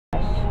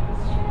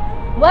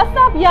What's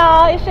up,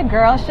 y'all? It's your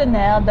girl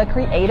Chanel, the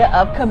creator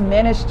of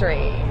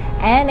Comministry.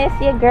 And it's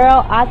your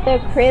girl, author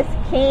Krys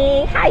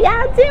King. How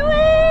y'all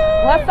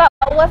doing? What's up?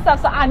 What's up?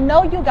 So I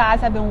know you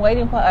guys have been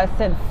waiting for us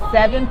since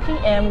 7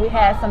 p.m. We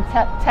had some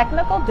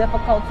technical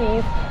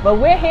difficulties, but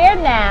we're here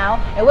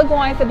now, and we're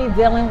going to be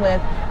dealing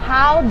with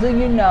how do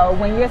you know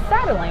when you're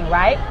settling,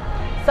 right?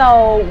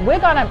 So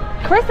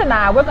Krys and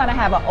I, we're gonna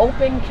have an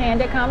open,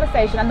 candid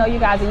conversation. I know you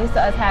guys are used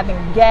to us having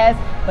guests,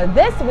 but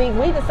this week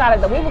we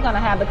decided that we were gonna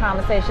have the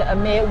conversation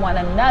amid one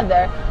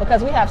another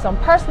because we have some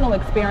personal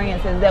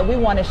experiences that we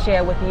want to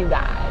share with you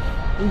guys.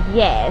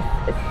 Yes.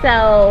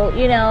 So,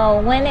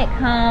 when it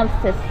comes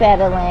to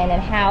settling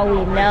and how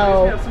we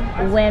know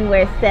when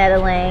we're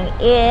settling,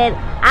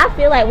 I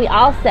feel like we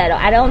all settle.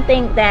 I don't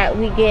think that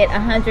we get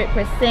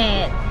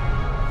 100%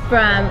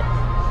 from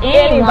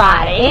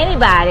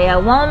anybody, a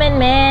woman,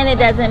 man, it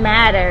doesn't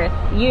matter.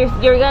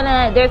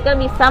 There's gonna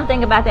be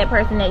something about that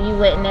person that you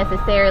wouldn't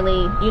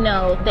necessarily, think,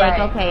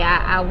 right. Okay,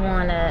 I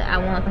want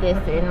this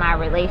in my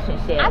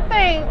relationship. I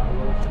think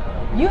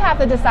you have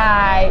to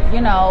decide,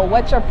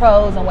 what your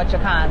pros and what your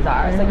cons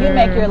are. So you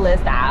make your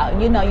list out.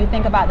 You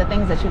think about the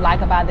things that you like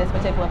about this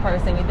particular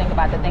person. You think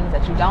about the things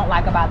that you don't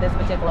like about this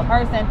particular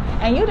person,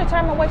 and you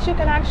determine what you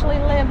can actually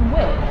live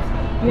with.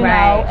 You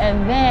know,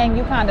 and then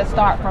you kind of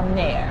start from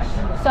there.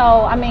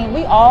 So,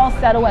 we all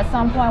settle at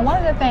some point. One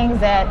of the things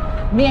that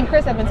me and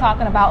Krys have been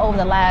talking about over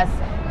the last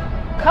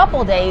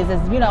couple days is,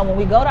 when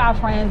we go to our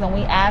friends and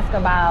we ask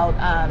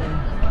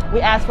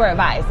for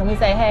advice and we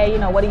say, hey,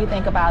 what do you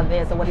think about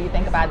this, or what do you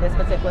think about this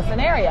particular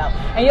scenario?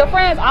 And your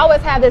friends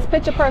always have this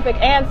picture perfect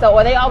answer,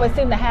 or they always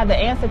seem to have the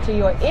answer to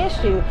your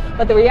issue.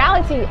 But the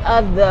reality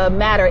of the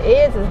matter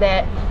is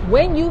that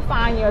when you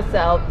find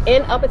yourself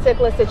in a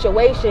particular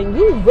situation,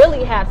 you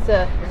really have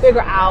to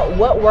figure out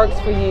what works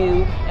for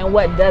you and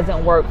what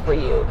doesn't work for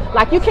you.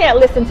 Like, you can't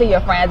listen to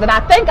your friends. And I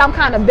think I'm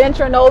kind of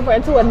venturing over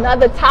into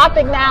another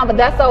topic now, but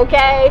that's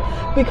okay,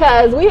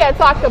 because we had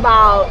talked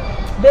about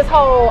this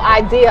whole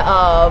idea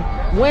of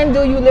when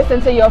do you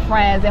listen to your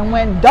friends and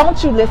when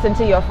don't you listen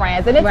to your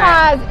friends. And it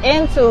ties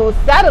into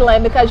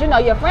settling, because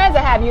your friends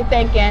will have you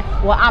thinking,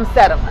 well, I'm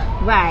settling.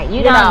 Right.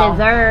 You don't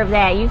deserve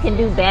that. You can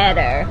do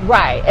better.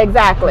 Right.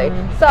 Exactly.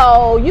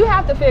 So you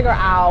have to figure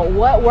out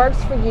what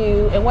works for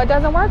you and what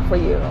doesn't work for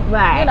you.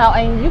 Right.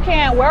 And you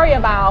can't worry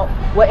about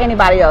what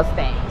anybody else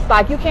thinks.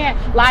 Like, you can't,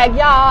 like,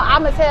 y'all,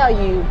 I'm gonna tell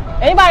you,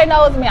 anybody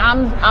knows me,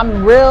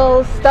 I'm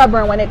real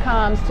stubborn when it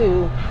comes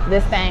to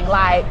this thing.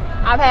 Like,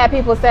 I've had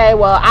people say,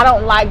 well, I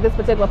don't like this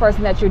particular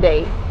person that you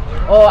date,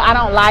 or I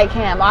don't like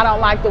him, or I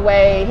don't like the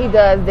way he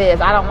does this,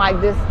 I don't like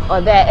this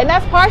or that. And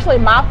that's partially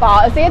my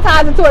fault. And see, it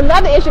ties into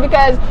another issue,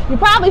 because you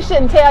probably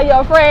shouldn't tell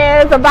your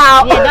friends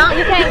about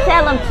you can't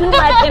tell them too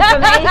much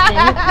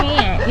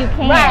information. You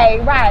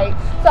can't. Right.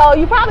 So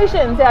you probably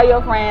shouldn't tell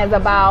your friends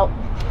about,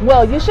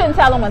 well, you shouldn't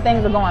tell them when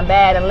things are going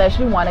bad unless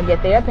you want to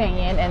get their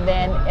opinion. And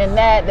then in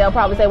that, they'll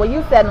probably say, well,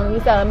 you settling,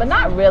 but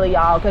not really,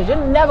 y'all, because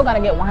you're never going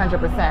to get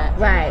 100%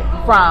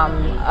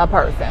 from a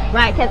person.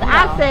 Right, because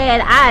I said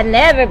I'd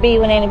never be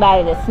with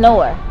anybody that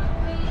snore.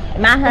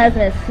 My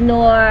husband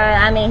snore.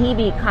 He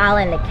be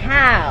calling the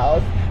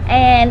cows.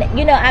 And,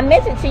 I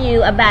mentioned to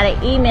you about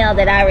an email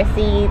that I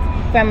received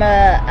from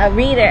a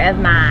reader of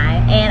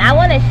mine. And I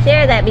want to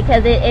share that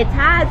because it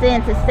ties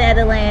into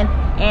settling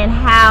and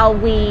how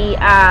we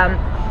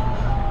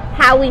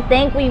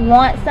think we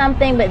want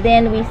something, but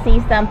then we see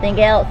something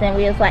else, and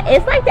it's like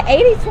the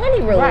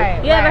 80-20 rule.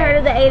 You ever heard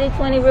of the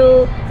 80-20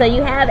 rule? So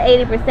you have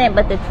 80%,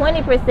 but the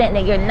 20%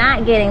 that you're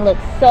not getting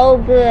looks so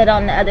good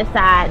on the other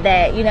side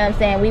that,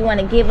 we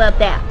want to give up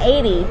that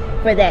 80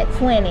 for that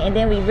 20, and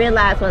then we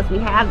realize once we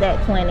have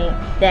that 20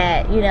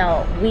 that,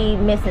 we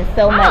missing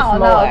so much more. I don't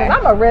know, because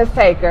I'm a risk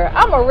taker.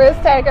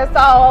 So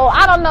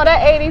I don't know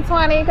that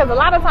 80-20, because a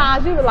lot of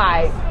times you be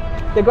like,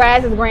 the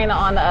grass is greener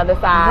on the other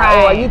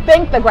side, or you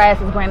think the grass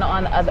is greener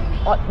on the other.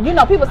 Or,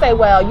 people say,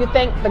 well, you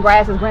think the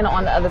grass is greener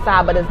on the other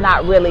side, but it's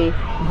not really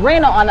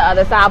greener on the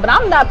other side. But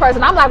I'm that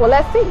person. I'm like, well,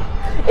 let's see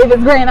if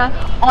it's greener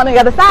on the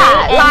other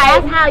side. And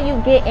that's how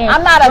you get in trouble.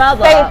 I'm not a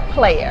safe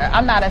player.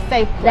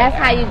 That's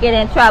how you get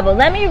in trouble.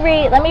 Let me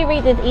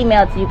read this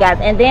email to you guys,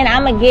 and then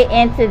I'm gonna get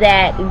into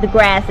that. The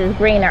grass is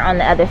greener on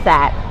the other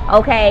side.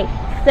 Okay.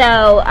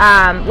 So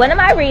one of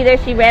my readers,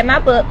 she read my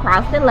book,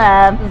 Crossed in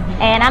Love,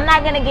 and I'm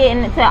not going to get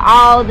into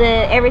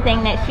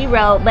everything that she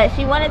wrote, but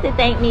she wanted to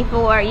thank me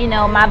for,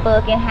 my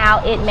book and how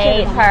it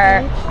made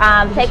her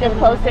take a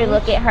closer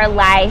look at her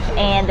life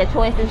and the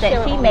choices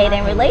that she made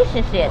in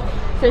relationships.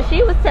 So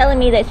she was telling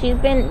me that she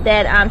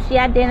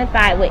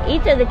identified with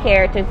each of the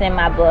characters in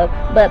my book,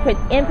 but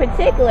in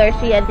particular,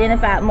 she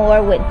identified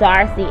more with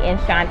Darcy and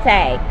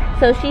Shantae.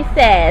 So she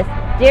says,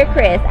 Dear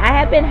Krys, I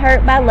have been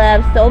hurt by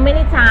love so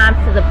many times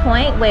to the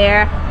point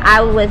where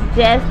I was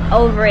just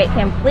over it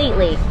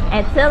completely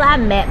until I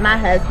met my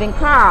husband,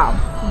 Carl.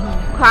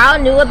 Carl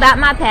knew about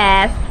my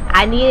past.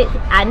 I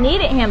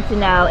needed him to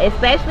know,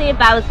 especially if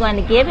I was going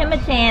to give him a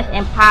chance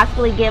and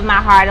possibly give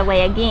my heart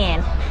away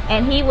again.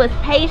 And he was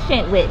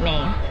patient with me.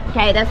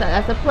 Okay, that's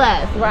a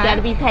plus. Right. You got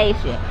to be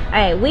patient. All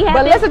right, we have.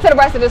 But listen to the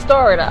rest of the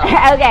story, though.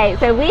 Okay,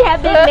 so we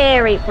have been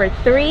married for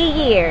 3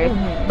 years,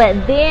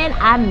 but then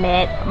I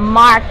met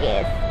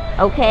Marcus.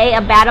 Okay,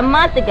 about a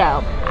month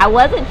ago. I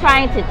wasn't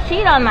trying to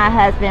cheat on my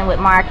husband with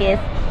Marcus.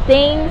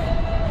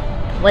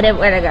 Where'd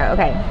I go?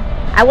 Okay.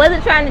 I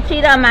wasn't trying to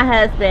cheat on my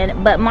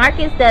husband, but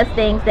Marcus does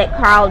things that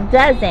Carl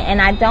doesn't,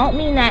 and I don't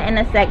mean that in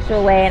a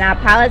sexual way, and I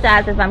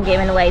apologize if I'm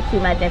giving away too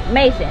much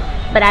information,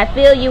 but I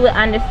feel you would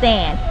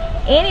understand.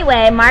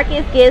 Anyway,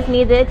 Marcus gives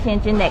me the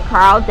attention that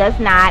Carl does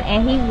not,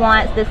 and he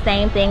wants the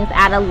same things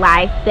out of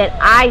life that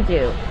I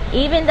do.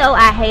 Even though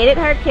I hated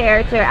her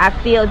character, I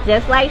feel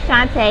just like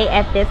Shantae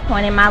at this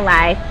point in my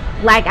life,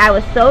 like I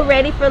was so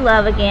ready for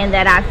love again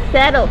that I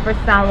settled for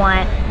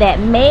someone that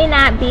may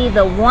not be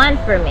the one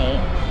for me.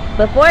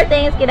 Before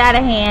things get out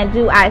of hand,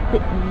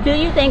 do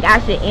you think I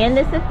should end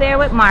this affair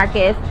with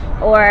Marcus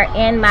or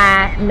end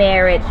my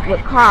marriage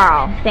with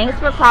Carl? Thanks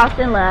for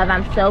crossing love.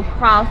 I'm so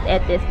crossed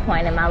at this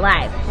point in my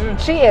life.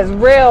 She is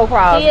real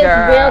cross, She is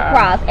real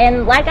cross.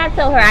 And like I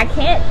told her, I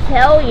can't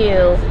tell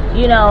you,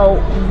 you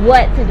know,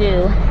 what to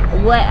do,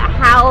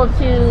 how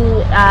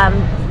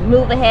to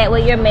move ahead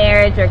with your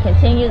marriage or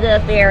continue the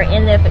affair or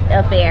end the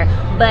affair.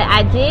 But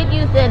I did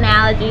use the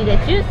analogy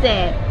that you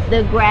said,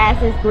 the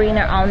grass is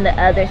greener on the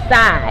other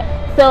side.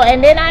 So,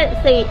 and then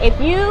I say, if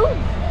you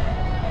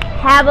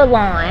have a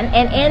lawn,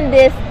 and in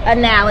this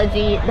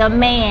analogy, the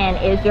man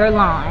is your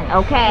lawn,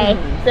 okay?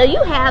 So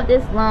you have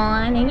this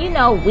lawn, and you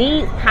know,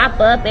 weeds pop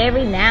up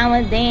every now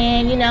and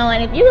then, you know,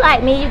 and if you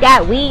like me, you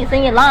got weeds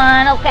in your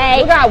lawn, okay?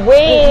 You got weeds,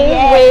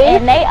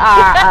 and they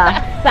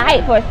are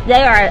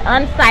they are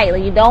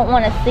unsightly. You don't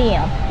want to see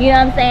them, you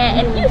know what I'm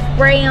saying? And you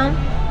spray them,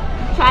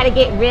 try to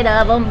get rid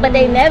of them, but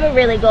they never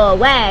really go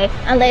away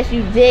unless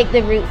you dig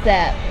the roots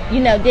up,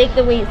 you know, dig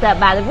the weeds up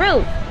by the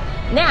roots.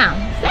 Now,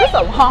 that's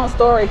a long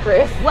story,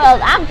 Krys. Well,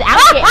 I'm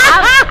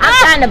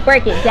trying to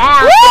break it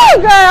down.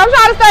 Woo, girl, I'm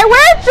trying to stay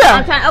with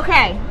you.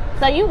 Okay,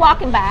 so you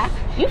walking by,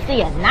 you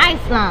see a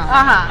nice lawn.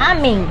 I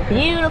mean,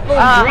 beautiful,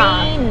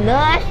 green,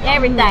 lush,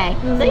 everything.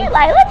 So you're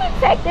like, let me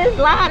check this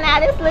lawn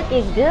out. It's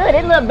looking good.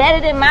 It look better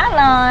than my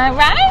lawn,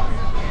 right?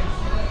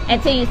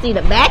 Until you see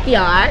the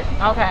backyard.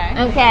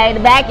 Okay, the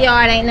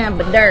backyard ain't nothing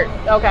but dirt.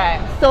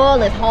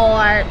 Soil is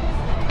hard,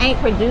 ain't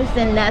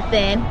producing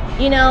nothing,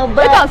 you know.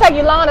 But it's gonna take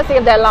you long to see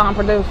if that lawn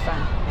producing.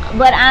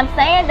 But I'm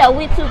saying though,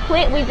 we too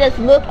quick. We just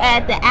look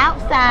at the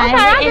outside,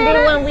 and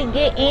then when we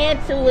get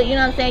into it, you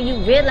know what I'm saying, you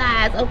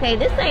realize, okay,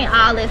 this ain't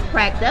all it's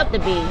cracked up to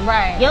be.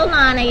 Right. Your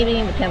lawn ain't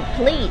even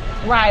complete.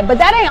 Right, but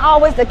that ain't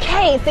always the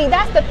case. See,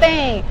 that's the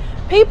thing.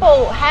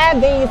 People have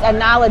these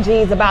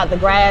analogies about the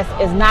grass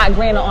is not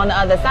greener on the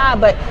other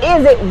side, but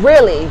is it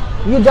really?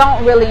 You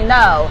don't really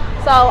know.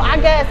 So I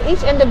guess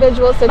each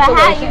individual situation. But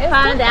how you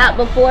find out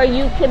before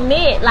you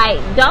commit? Like,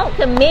 don't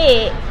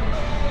commit,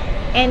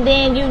 and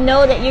then you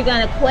know that you're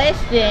gonna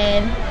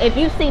question. If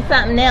you see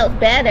something else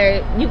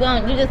better, you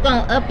just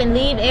gonna up and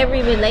leave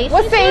every relationship.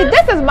 Well, see,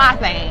 this is my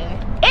thing.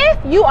 If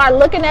you are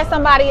looking at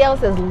somebody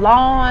else's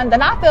lawn,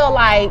 then I feel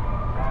like.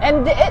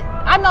 And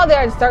I know there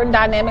are certain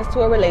dynamics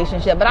to a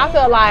relationship, but I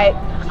feel like,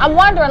 I'm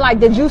wondering,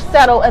 like, did you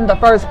settle in the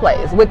first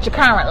place with your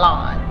current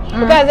lawn?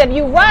 Because if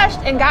you rushed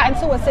and got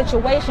into a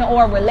situation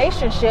or a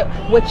relationship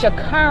with your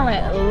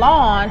current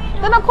lawn,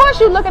 then of course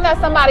you're looking at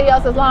somebody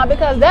else's lawn,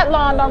 because that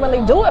lawn don't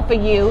really do it for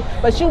you,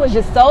 but you was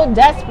just so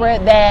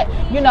desperate that,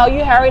 you know,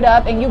 you hurried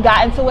up and you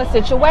got into a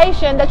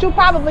situation that you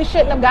probably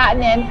shouldn't have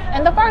gotten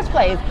in the first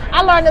place.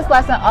 I learned this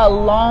lesson a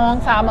long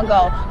time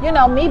ago. You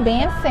know, me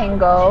being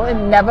single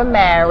and never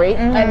married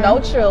and no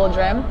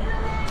children,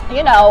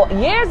 you know,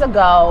 years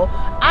ago,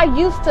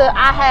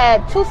 I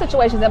had two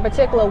situations in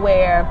particular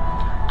where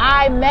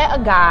I met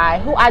a guy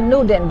who I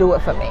knew didn't do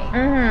it for me.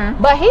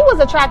 But he was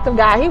an attractive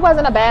guy. He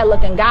wasn't a bad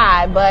looking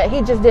guy, but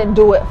he just didn't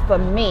do it for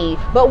me.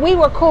 But we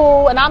were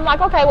cool, and I'm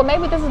like, okay, well,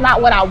 maybe this is not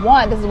what I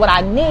want. This is what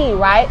I need,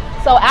 right?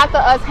 So after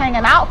us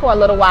hanging out for a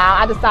little while,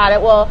 I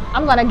decided, well,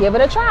 I'm going to give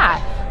it a try.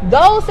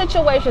 Those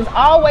situations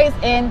always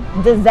end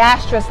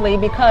disastrously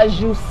because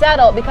you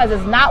settle, because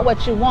it's not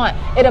what you want.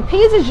 It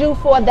appeases you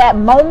for that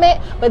moment,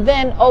 but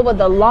then over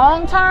the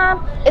long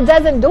term, it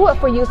doesn't do it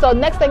for you. So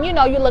next thing you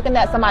know, you're looking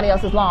at somebody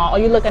else's lawn, or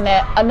you're looking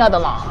at another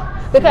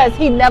lawn, because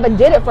he never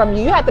did it from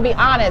you. You have to be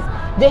honest.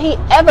 Did he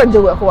ever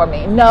do it for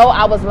me? No,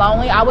 I was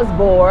lonely. I was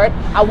bored.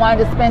 I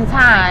wanted to spend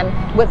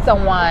time with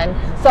someone.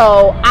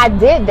 So I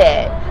did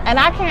that. And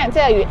I can't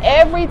tell you,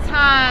 every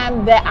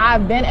time that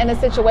I've been in a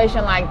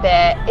situation like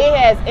that, it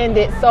has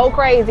ended so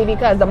crazy,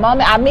 because the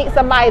moment I meet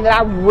somebody that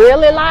I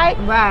really like,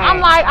 I'm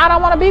like, I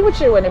don't want to be with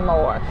you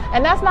anymore.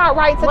 And that's not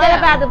right to them. What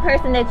about the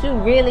person that you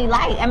really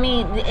like? I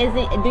mean,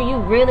 do you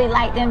really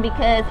like them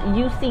because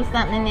you see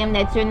something in them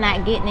that you're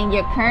not getting in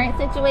your current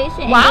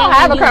situation? Well, I don't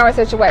have a current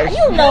situation.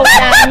 You know what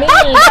I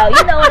mean, though.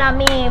 You know what I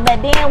mean.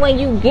 But then when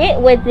you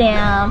get with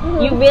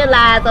them, you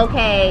realize,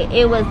 okay,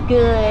 it was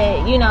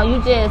good. You know,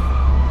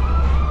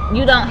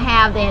 you don't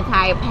have the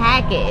entire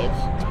package.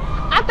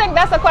 I think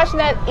that's a question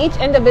that each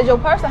individual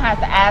person has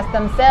to ask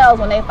themselves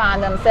when they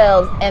find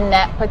themselves in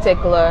that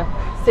particular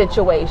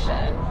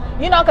situation.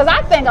 You know, because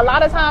I think a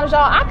lot of times,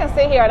 y'all, I can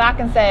sit here and I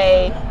can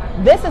say,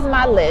 this is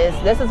my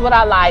list, this is what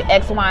I like,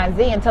 X, Y, and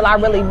Z, until I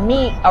really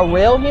meet a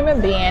real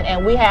human being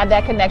and we have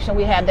that connection,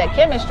 we have that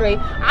chemistry.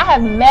 I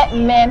have met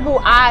men who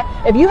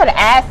if you had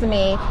asked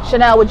me,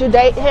 Chanel, would you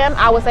date him?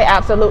 I would say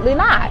absolutely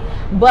not.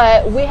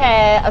 But we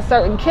had a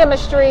certain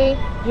chemistry,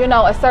 you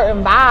know, a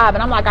certain vibe,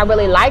 and I'm like, I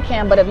really like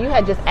him. But if you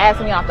had just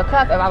asked me off the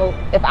cuff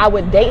if I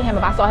would date him,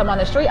 if I saw him on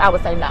the street, I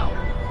would say no.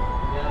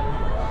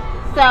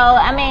 So,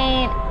 I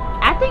mean,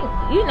 I think,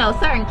 you know,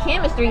 certain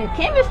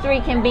chemistry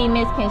can be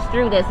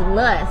misconstrued as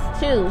lust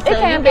too. So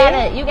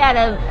you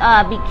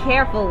gotta be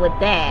careful with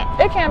that.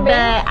 It can be.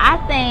 But I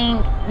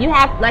think you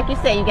have, like you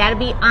said, you gotta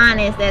be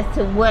honest as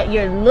to what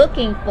you're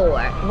looking for.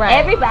 Right.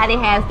 Everybody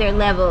has their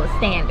level of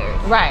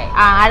standards. Right.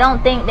 I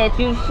don't think that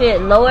you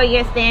should lower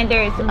your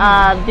standards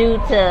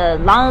due to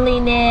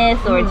loneliness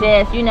or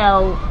just, you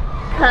know,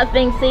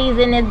 cuffing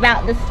season is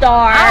about to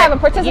start. I haven't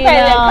participated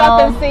in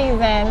cuffing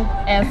season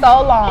in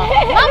so long.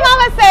 My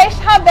mama said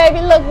her baby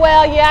looked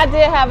well. Yeah, I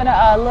did have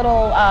a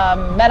little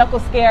medical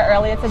scare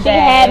earlier today. She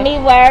had me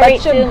worried.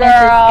 But your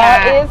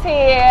girl is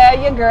here.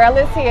 Your girl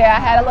is here. I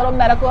had a little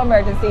medical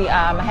emergency.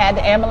 I had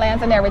the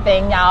ambulance and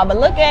everything, y'all. But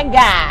look at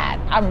God.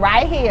 I'm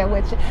right here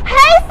with you.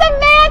 Hey,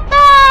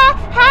 Samantha.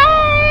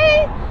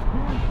 Hey.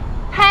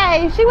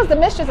 Hey, she was the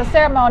mistress of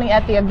ceremony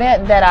at the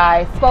event that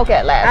I spoke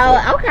at last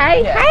week. Oh,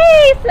 okay. Yes.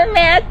 Hey,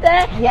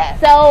 Samantha. Yes.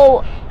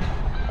 So,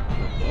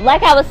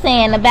 like I was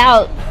saying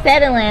about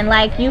settling,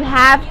 like you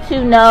have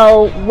to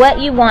know what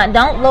you want.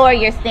 Don't lower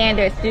your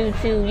standards due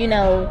to, you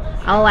know,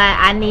 oh,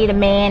 I need a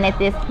man at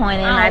this point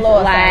in my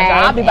life.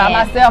 I'll be by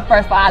myself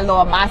first before I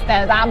lower my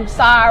standards. I'm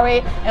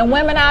sorry. And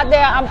women out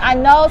there, I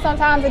know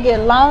sometimes it get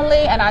lonely,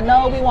 and I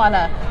know we want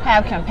to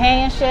have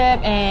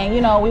companionship, and,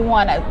 you know, we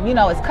want to, you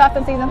know, it's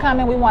cuffing season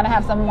coming. We want to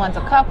have someone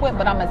to cuff with,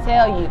 but I'm going to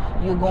tell you,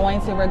 you're going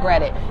to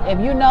regret it. If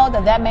you know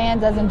that man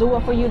doesn't do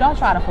it for you, don't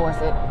try to force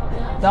it.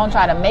 Don't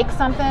try to make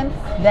something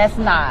that's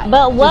not.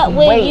 But what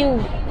would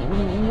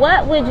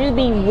you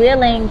be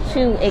willing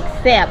to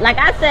accept? Like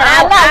I said,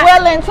 I'm not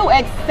willing to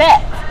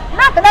accept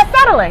nothing. That's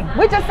settling.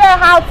 We just said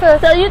how to.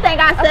 So you think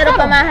I settled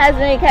for my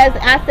husband because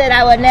I said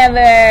I would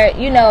never,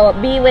 you know,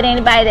 be with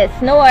anybody that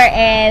snore,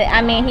 and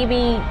I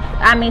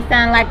mean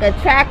sound like a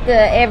tractor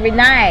every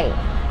night.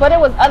 But it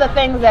was other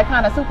things that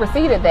kind of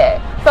superseded that.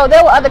 So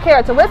there were other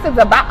characteristics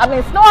about,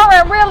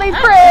 snoring really,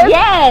 Krys?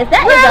 Yes,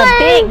 that is a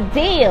big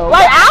deal.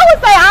 Like, I would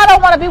say I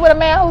don't want to be with a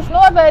man who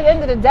snores, but at the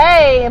end of the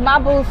day, if my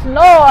boo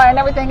snore and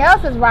everything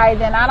else is right,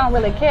 then I don't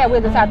really care.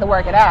 We'll just have to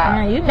work it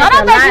out. You miss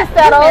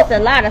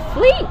a lot of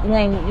sleep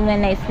when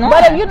they snore.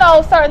 But if you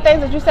know certain things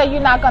that you say you're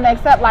not going to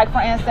accept, like,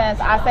 for instance,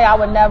 I say I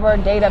would never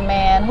date a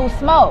man who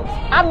smokes.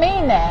 I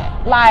mean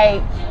that.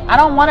 Like, I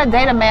don't want to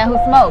date a man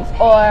who smokes.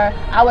 Or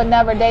I would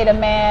never date a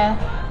man.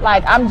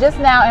 Like, I'm just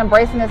now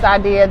embracing this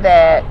idea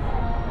that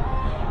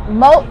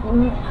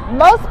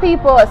most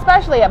people,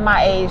 especially at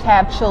my age,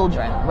 have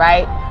children,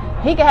 right?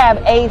 He could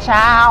have a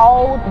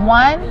child,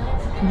 one,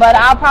 but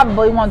I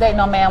probably won't date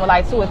no man with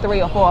like 2 or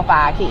 3 or 4 or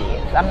 5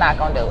 kids. I'm not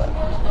going to do it.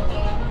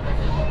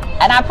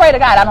 And I pray to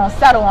God I don't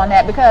settle on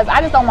that, because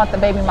I just don't want the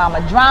baby mama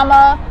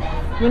drama.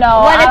 You know.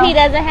 What if he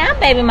doesn't have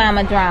baby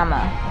mama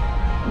drama?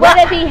 What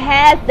if he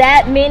has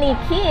that many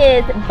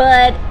kids,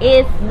 but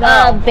it's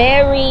a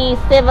very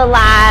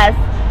civilized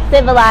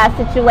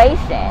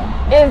situation?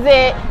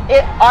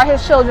 Are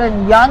his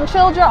children young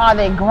children? Are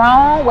they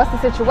grown? What's the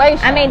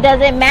situation? I mean, does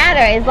it matter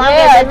as long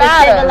as it's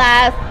a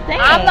civilized thing?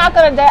 I'm not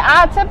gonna date.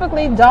 I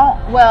typically don't.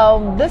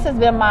 Well, this has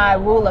been my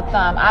rule of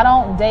thumb. I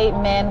don't date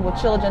men with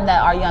children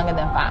that are younger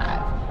than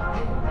 5.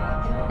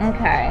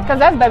 Okay. Because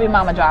that's baby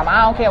mama drama.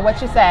 I don't care what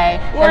you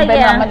say. Well, that's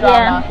baby mama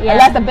drama.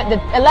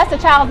 Unless the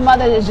child's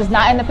mother is just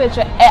not in the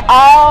picture at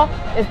all,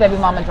 it's baby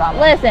mama drama.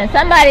 Listen,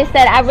 somebody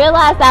said, I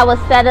realized I was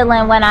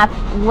settling when I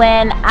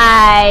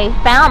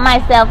found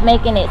myself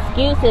making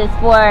excuses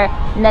for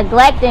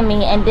neglecting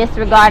me and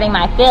disregarding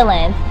my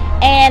feelings.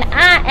 And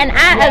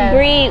I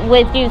agree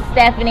with you,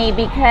 Stephanie,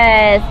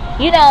 because,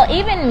 you know,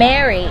 even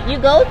married, you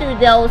go through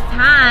those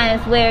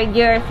times where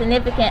your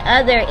significant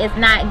other is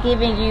not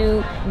giving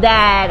you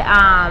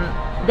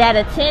that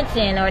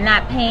attention, or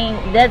not paying,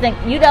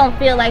 you don't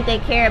feel like they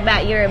care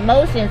about your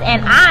emotions.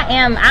 And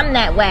I'm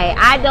that way.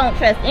 I don't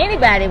trust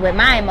anybody with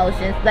my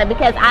emotions, but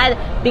because I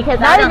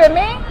don't. Even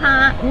me?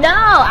 Huh?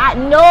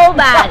 No,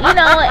 nobody. You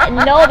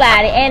know,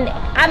 nobody. And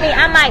I mean,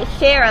 I might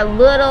share a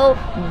little,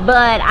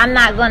 but I'm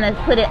not gonna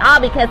put it all,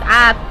 because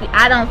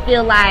I don't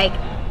feel like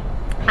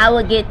I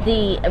would get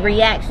the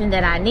reaction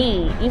that I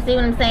need. You see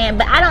what I'm saying?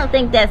 But I don't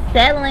think that's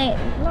settling.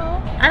 No.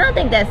 I don't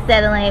think that's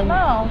settling.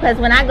 No. Because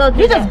when I go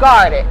through, you just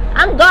guarded.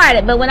 I'm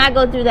guarded. But when I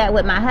go through that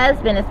with my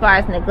husband, as far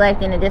as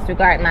neglecting and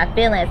disregarding my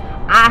feelings,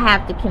 I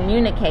have to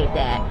communicate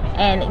that.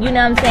 And you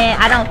know what I'm saying?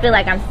 I don't feel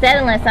like I'm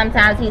settling.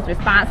 Sometimes he's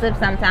responsive,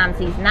 sometimes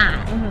he's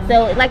not. Mm-hmm.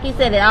 So like you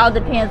said, it all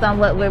depends on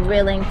what we're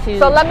willing to.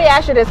 So let me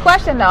ask you this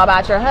question though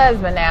about your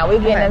husband now. We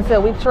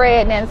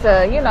treading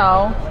into, you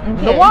know,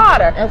 the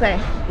water. Okay.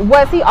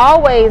 Was he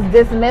always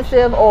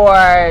dismissive,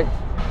 or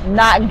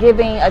not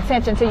giving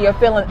attention to your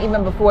feelings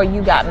even before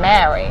you got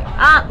married?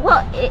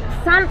 Well,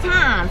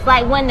 sometimes,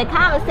 like when the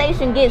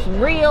conversation gets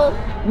real,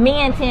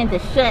 men tend to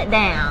shut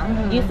down.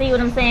 Mm-hmm. You see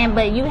what I'm saying?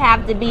 But you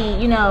have to be,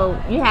 you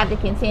have to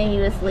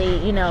continuously,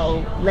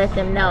 let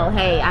them know,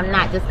 hey, I'm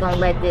not just going to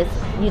let this,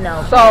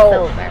 pass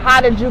over.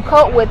 How did you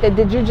cope with it?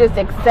 Did you just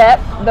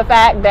accept the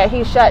fact that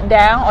he shut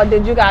down, or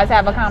did you guys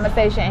have a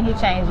conversation and he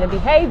changed the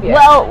behavior?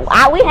 Well,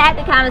 we had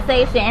the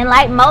conversation, and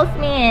like most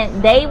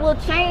men, they will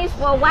change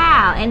for a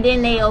while, and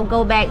then they'll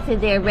go back to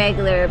their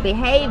regular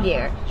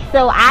behavior.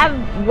 So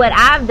what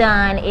I've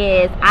done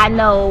is I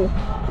know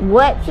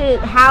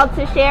how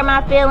to share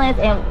my feelings,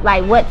 and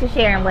like what to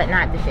share and what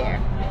not to share,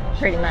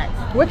 pretty much.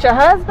 With your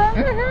husband?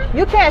 Mm-hmm.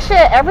 You can't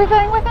share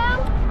everything with him?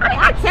 I mean,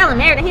 I tell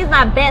him everything. He's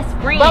my best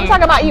friend. But I'm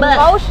talking about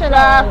emotional.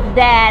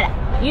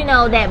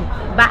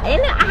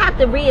 And I have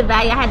to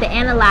reevaluate. I had to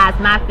analyze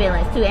my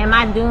feelings too. Am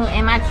I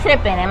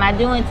tripping? Am I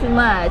doing too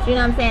much? You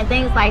know what I'm saying?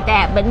 Things like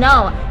that. But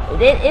no,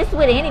 it's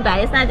with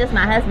anybody. It's not just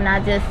my husband. I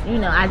just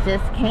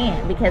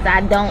can't, because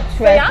I don't trust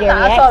their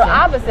reaction. So the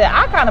opposite.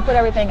 I kind of put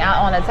everything out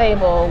on the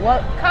table.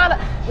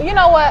 You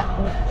know what?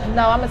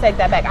 No, I'm going to take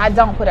that back. I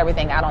don't put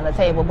everything out on the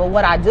table. But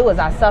what I do is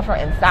I suffer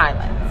in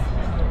silence.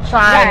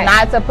 Trying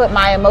not to put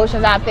my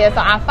emotions out there. So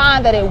I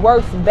find that it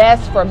works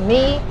best for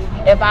me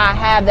if I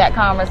have that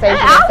conversation.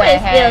 It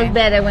always feels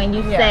better when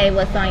you say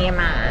what's on your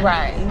mind.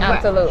 Right,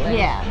 absolutely.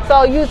 Yeah.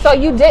 So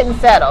you didn't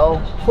settle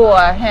for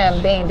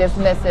him being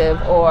dismissive,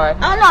 or?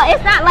 Oh no,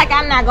 it's not like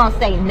I'm not gonna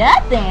say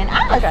nothing.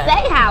 I'm gonna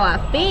say how I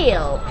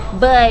feel,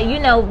 but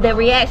the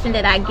reaction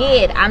that I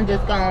get, I'm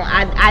just gonna.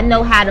 I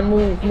know how to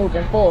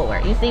moving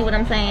forward. You see what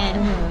I'm saying?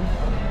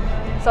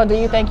 Mm-hmm. So do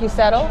you think you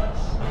settled?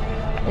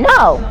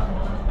 No.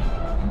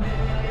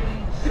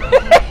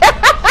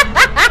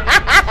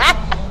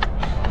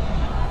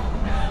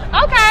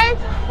 Okay,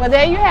 well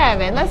there you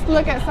have it. Let's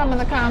look at some of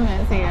the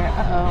comments here.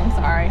 I'm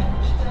sorry.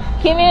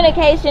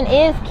 Communication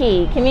is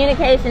key.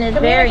 Communication is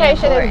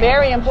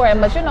very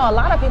important. But a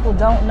lot of people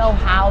don't know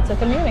how to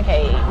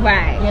communicate.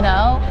 Right.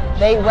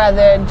 They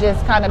rather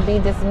just kind of be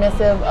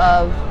dismissive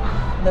of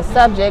the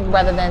subject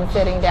rather than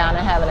sitting down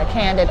and having a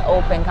candid,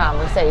 open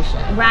conversation.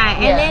 Right.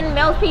 And then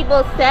most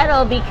people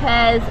settle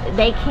because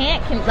they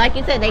can't, like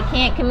you said, they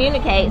can't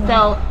communicate. Mm-hmm.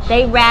 So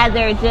they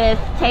rather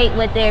just take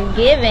what they're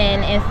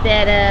given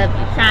instead of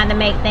trying to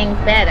make things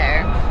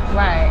better.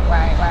 Right.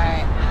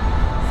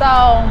 So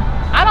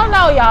I don't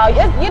know, y'all.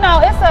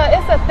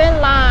 It's a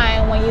thin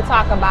line when you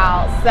talk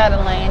about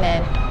settling,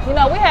 and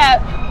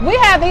we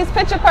have these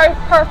picture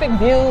perfect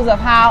views of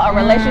how a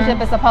relationship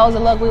is supposed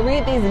to look. We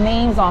read these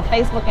memes on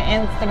Facebook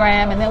and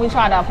Instagram, and then we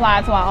try to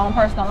apply it to our own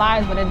personal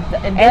lives, but it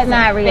doesn't It's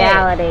not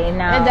reality. fit.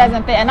 No, it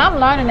doesn't fit. And I'm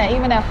learning that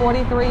even at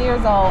 43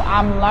 years old,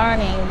 I'm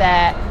learning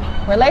that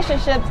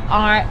relationships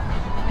aren't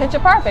picture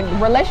perfect.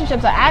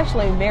 Relationships are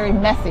actually very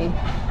messy.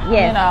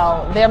 Yes.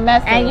 They're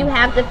messy. And you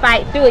have to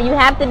fight through it. You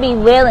have to be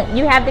willing.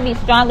 You have to be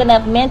strong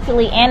enough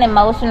mentally and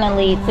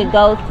emotionally to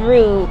go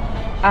through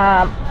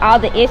all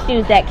the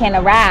issues that can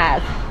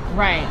arise.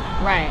 Right.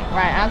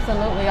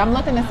 Absolutely. I'm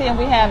looking to see if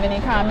we have any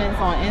comments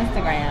on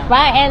Instagram.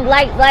 Right, and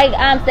like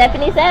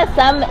Stephanie says,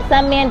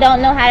 some men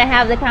don't know how to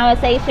have the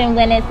conversation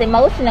when it's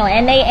emotional,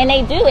 and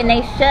they do, and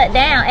they shut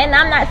down. And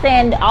I'm not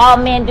saying all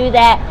men do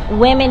that.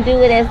 Women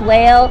do it as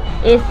well.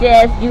 It's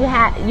just you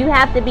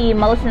have to be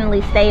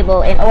emotionally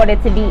stable in order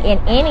to be in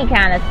any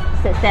kind of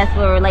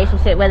successful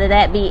relationship, whether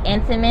that be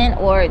intimate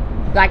or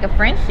like a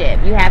friendship.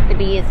 You have to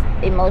be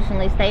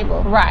emotionally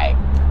stable. Right.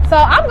 So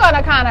I'm going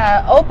to kind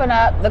of open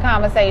up the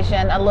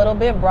conversation a little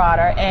bit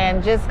broader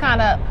and just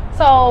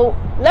so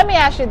let me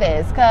ask you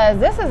this, because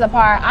this is a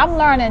part I'm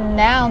learning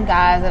now,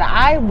 guys, that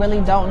I really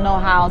don't know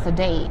how to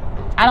date.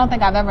 I don't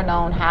think I've ever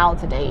known how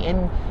to date.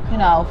 And,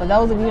 for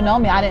those of you who know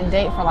me, I didn't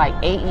date for like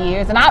 8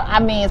 years. And I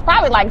mean, it's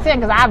probably like 10,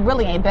 because I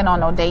really ain't been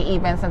on no date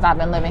even since I've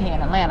been living here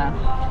in Atlanta.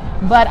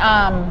 But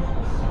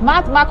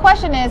my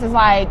question is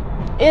like,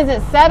 is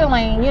it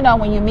settling,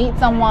 when you meet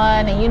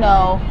someone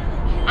and,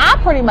 I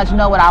pretty much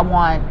know what I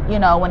want,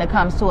 when it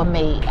comes to a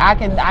mate. I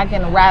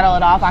can rattle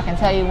it off. I can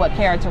tell you what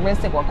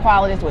characteristic, what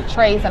qualities, what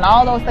traits, and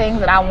all those things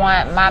that I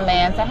want my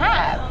man to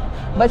have.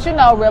 But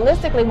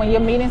realistically, when you're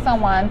meeting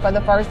someone for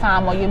the first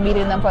time, or you're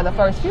meeting them for the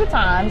first few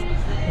times,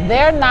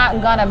 they're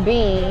not gonna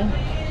be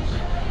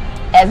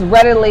as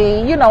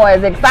readily,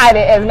 as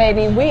excited as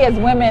maybe we as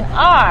women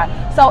are.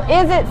 So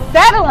is it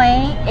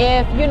settling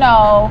if,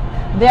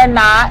 they're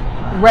not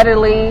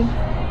readily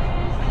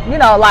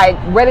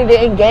ready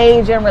to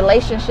engage in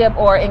relationship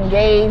or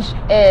engage to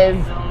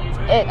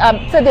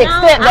the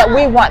extent that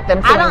we want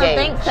them to engage? I don't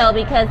think so,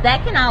 because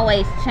that can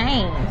always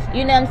change.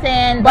 You know what I'm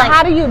saying? But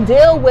how do you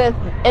deal with,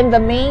 in the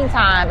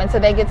meantime, until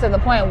they get to the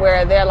point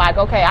where they're like,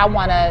 okay, I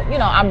want to,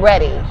 I'm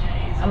ready.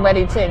 I'm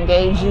ready to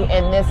engage you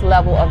in this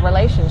level of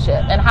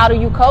relationship. And how do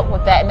you cope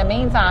with that in the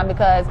meantime?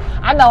 Because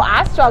I know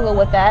I struggle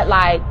with that,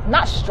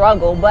 not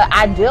struggle, but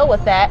I deal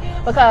with that,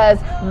 because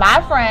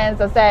my friends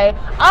will say,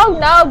 oh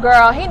no,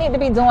 girl, he need to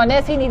be doing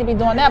this, he need to be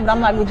doing that. But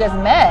I'm like, we just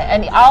met.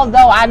 And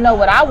although I know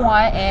what I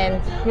want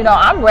and,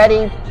 I'm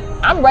ready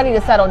I'm ready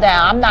to settle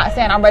down. I'm not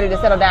saying I'm ready to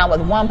settle down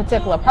with one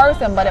particular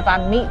person, but if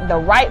I meet the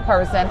right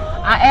person,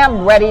 I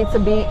am ready to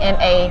be in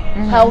a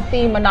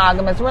healthy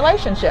monogamous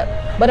relationship.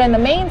 But in the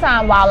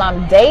meantime, while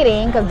I'm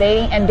dating, because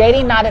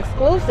dating not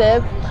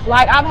exclusive,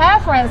 like I've had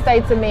friends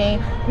say to me,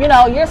 you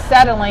know, you're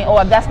settling,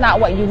 or if that's not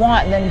what you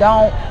want, then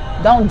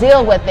don't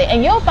deal with it.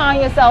 And you'll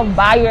find yourself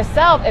by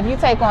yourself if you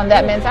take on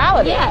that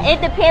mentality. Yeah,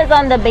 it depends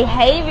on the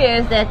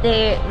behaviors that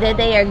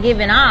they are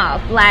giving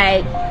off.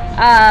 Like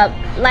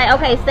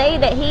okay, say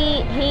that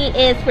he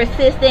is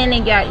persistent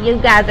and you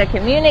guys are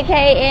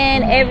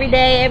communicating every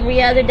day,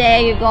 every other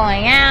day, you're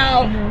going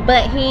out,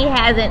 but he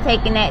hasn't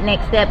taken that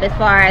next step as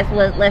far as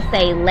what, let's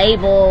say,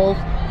 labels,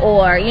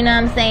 or you know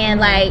what I'm saying,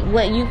 like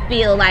what you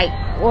feel like,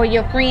 or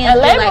your friends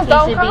and feel labels like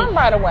don't come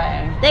right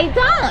away. They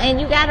don't, and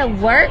you gotta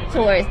work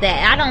towards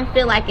that. I don't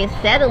feel like it's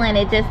settling.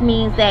 It just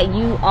means that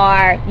you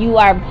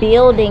are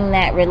building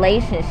that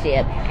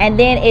relationship. And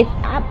then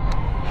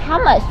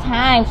how much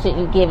time should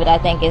you give it, I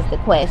think, is the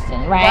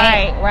question,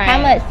 right? Right.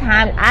 How much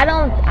time?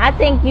 I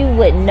think you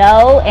would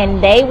know,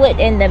 and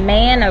the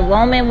man or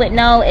woman would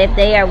know if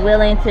they are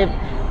willing to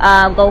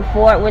go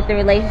forward with the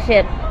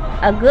relationship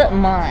a good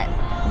month,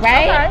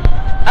 right? Okay.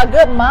 A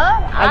good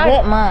month? A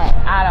good month.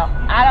 I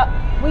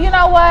don't. Well, you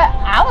know what?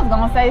 I was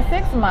gonna say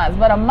 6 months,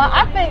 but a month.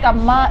 I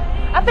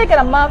think in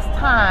a month's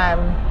time,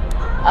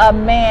 a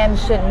man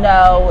should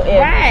know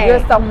if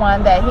you're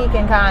someone that he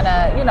can kind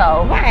of, you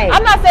know. Right.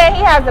 I'm not saying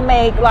he has to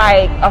make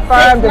like a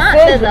firm 6 months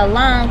decision. is a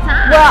long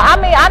time. Well, I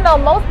mean, I know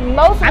most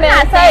I'm men.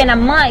 not saying a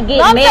month,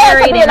 get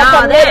married and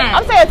all that.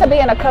 I'm saying to be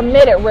in a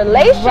committed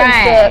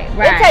relationship,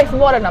 it takes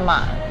more than a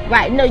month.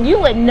 Right. No, you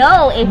would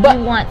know if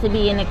you want to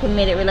be in a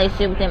committed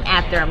relationship with them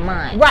after a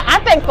month. Right. I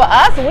think for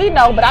us, we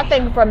know, but I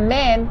think for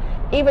men,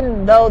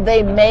 even though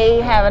they may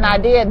have an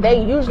idea,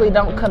 they usually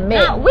don't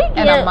commit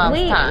in a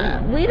month's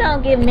time. We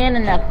don't give men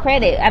enough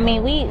credit. I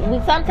mean, we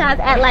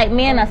sometimes act like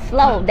men are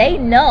slow. They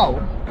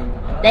know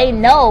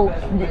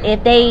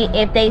if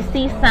they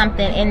see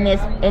something in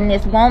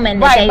this woman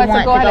that they want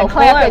to go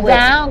forward with.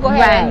 Go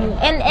ahead.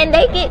 And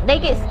they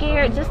get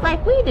scared just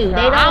like we do.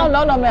 I don't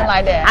know no men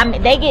like that. I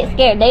mean, they get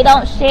scared. They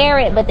don't share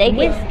it, but they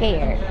get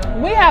scared.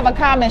 We have a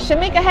comment.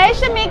 Shamika, hey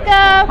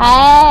Shamika.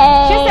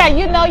 Hey. She said,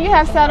 you know, you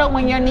have settled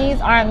when your needs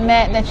aren't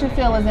met that you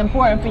feel is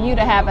important for you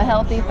to have a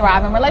healthy,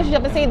 thriving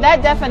relationship. But see,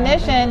 that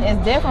definition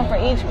is different for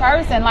each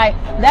person. Like,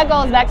 that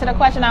goes back to the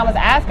question I was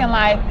asking,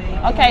 like,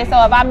 okay,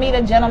 so if I meet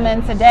a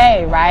gentleman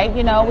today, right,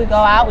 you know, we go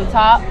out, we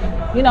talk.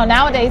 You know,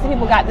 nowadays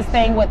people got this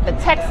thing with the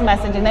text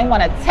message and they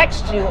want to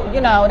text you,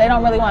 you know, they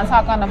don't really want to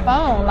talk on the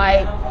phone.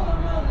 Like,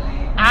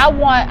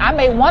 I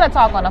may want to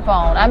talk on the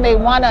phone. I may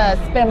want to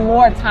spend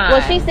more time.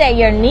 Well, she said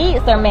your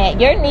needs are met.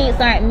 Your needs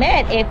aren't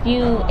met if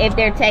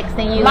they're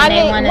texting you and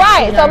they want to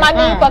right. So my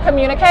need for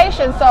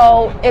communication.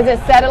 So is it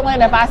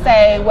settling if I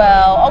say,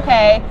 well,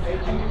 okay,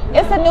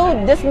 it's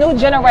this new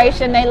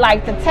generation, they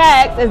like to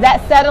text. Is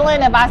that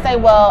settling if I say,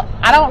 well,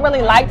 I don't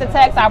really like to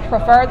text, I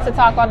prefer to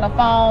talk on the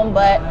phone,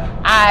 but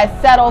I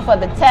settle for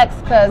the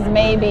text because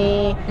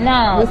maybe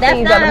we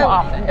see each other more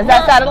often? Is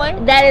that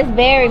settling? That is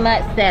very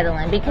much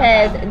settling,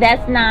 because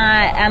that's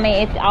not, I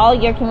mean, if all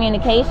your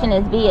communication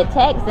is via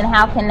text, then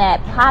how can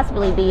that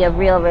possibly be a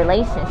real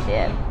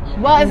relationship?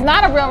 Well, it's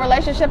not a real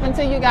relationship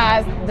until you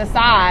guys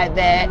decide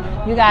that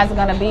you guys are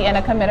going to be in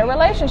a committed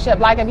relationship.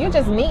 Like, if you're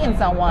just meeting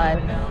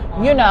someone,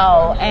 you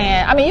know,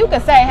 and I mean, you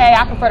could say, hey,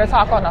 I prefer to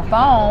talk on the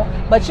phone,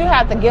 but you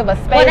have to give a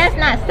space. Well, that's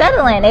not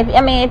settling.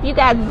 If you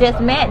guys just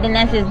met, then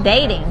that's just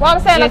dating. Well, I'm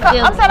saying a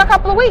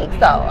couple of weeks,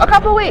 though. A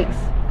couple of weeks.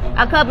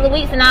 A couple of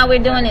weeks, and all we're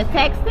doing is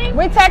texting?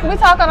 We talk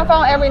on the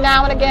phone every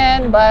now and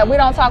again, but we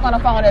don't talk on the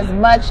phone as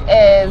much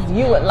as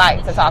you would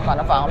like to talk on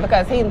the phone,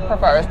 because he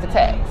prefers to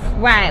text.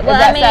 Right.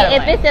 Well, I mean,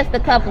 settling? If it's just a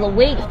couple of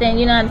weeks, then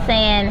you know what I'm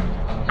saying,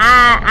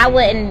 I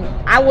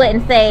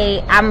wouldn't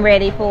say I'm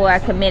ready for a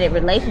committed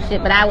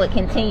relationship, but I would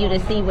continue to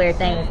see where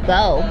things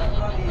go.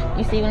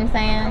 You see what I'm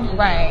saying?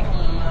 Right.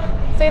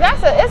 See,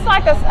 it's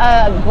like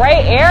a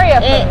gray area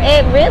for me.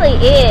 It really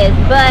is,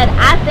 but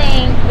I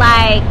think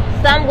like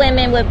some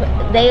women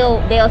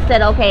they'll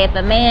say, okay, if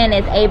a man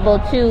is able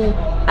to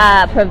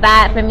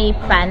provide for me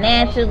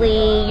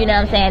financially, you know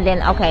what I'm saying,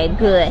 then okay,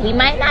 good. He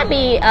might not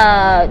be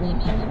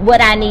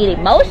what I need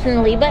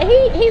emotionally, but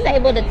he's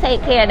able to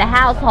take care of the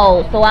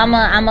household. So I'm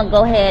gonna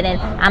go ahead and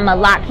I'm gonna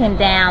lock him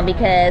down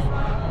because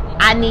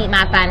I need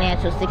my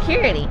financial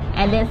security.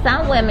 And then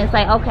some women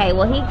say, okay,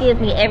 well, he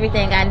gives me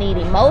everything I need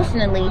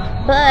emotionally,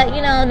 but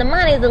you know, the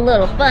money's a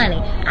little funny.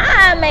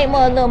 I make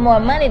a little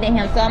more money than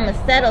him, so I'm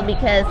gonna settle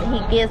because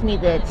he gives me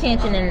the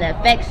attention and the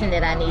affection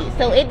that I need.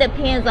 So it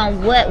depends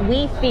on what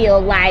we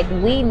feel like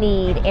we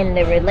need in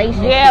the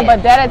relationship. Yeah,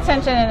 but that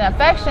attention and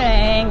affection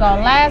ain't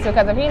gonna last,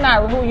 because if you're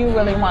not who you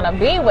really want to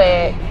be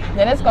with,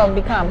 then it's gonna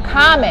become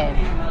common.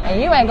 And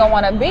you ain't gonna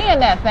want to be in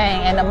that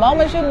thing. And the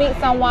moment you meet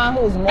someone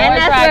who's more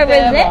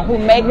attractive or who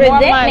make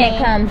more money,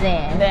 comes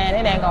in, then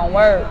it ain't gonna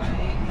work.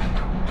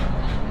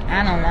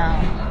 I don't know.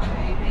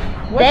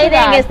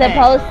 Dating is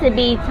supposed to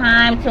be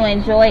time to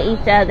enjoy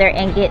each other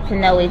and get to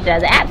know each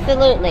other.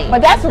 Absolutely.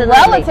 But that's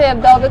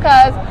relative though,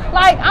 because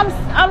like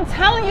I'm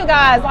telling you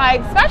guys,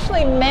 like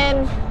especially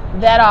men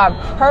that are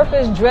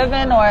purpose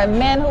driven or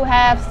men who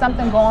have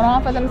something going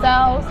on for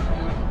themselves,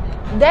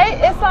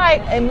 it's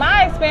like in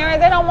my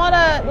experience they don't want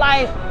to,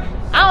 like,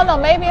 I don't know,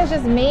 maybe it's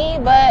just me,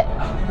 but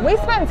we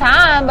spend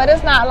time, but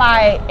it's not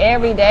like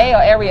every day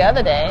or every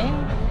other day.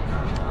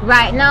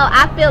 Right. No,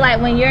 I feel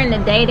like when you're in the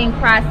dating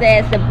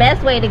process, the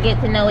best way to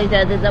get to know each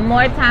other, the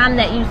more time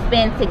that you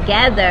spend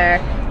together,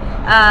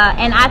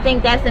 and I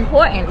think that's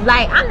important.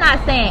 Like, I'm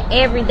not saying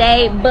every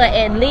day, but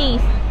at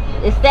least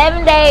it's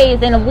 7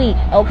 days in a week,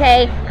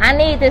 okay? I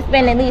need to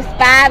spend at least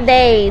 5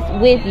 days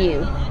with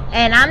you.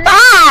 And I'm not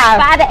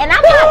 5 days, and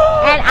I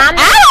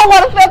don't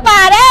want to spend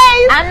 5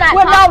 days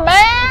with no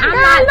man.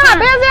 I'm not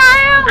busy.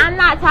 I'm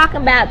not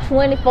talking about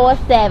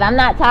 24/7. I'm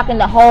not talking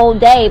the whole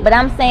day, but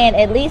I'm saying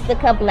at least a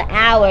couple of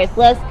hours.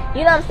 Plus,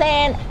 you know what I'm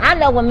saying? I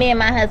know when me and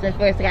my husband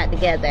first got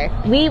together,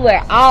 we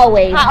were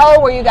always. How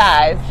old were you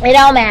guys? It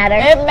don't matter.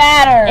 It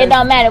matters. It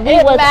don't matter. We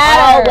was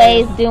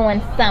always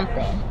doing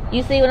something.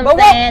 You see what I'm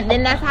saying?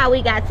 Then that's how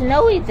we got to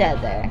know each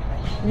other.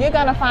 You're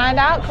gonna find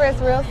out, Krys,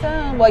 real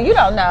soon. Well, you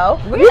don't know.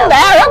 You trying to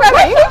say I'm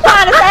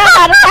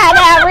gonna find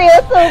out real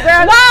soon,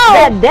 girl?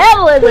 No, the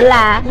devil is a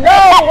lie.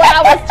 No, what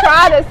I was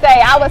trying to say,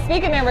 I was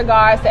speaking in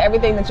regards to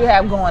everything that you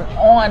have going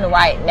on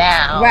right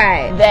now.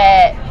 Right.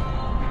 That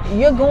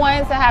you're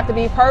going to have to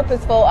be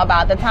purposeful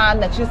about the time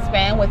that you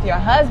spend with your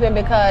husband,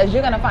 because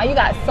you're gonna find you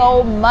got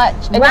so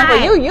much. And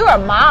remember, you're a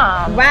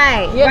mom,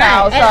 right? You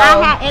know, so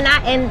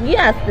and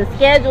yes, the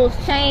schedules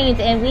change,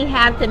 and we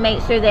have to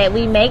make sure that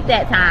we make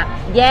that time.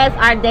 Yes,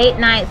 our date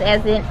nights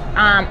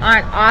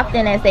aren't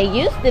often as they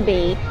used to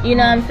be. You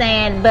know what I'm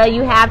saying? But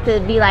you have to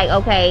be like,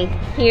 okay,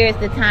 here's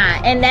the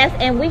time, and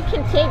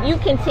you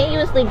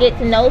continuously get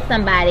to know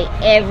somebody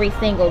every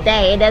single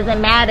day. It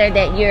doesn't matter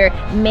that you're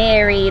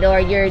married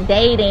or you're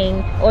dating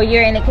or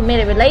you're in a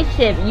committed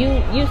relationship.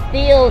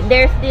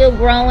 They're still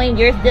growing,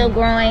 you're still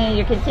growing,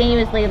 you're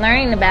continuously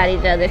learning about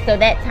each other, so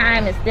that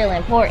time is still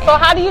important. So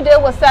how do you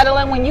deal with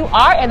settling when you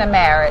are in a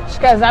marriage?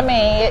 Because I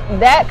mean,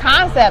 that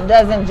concept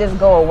doesn't just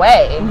go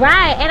away,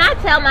 right? And I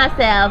tell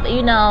myself,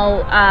 you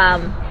know,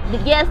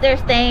 yes,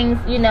 there's things,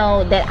 you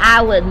know, that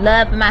I would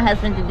love for my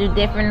husband to do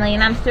differently,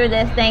 and I'm sure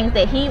there's things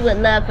that he would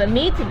love for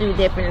me to do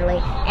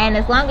differently, and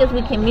as long as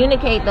we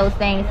communicate those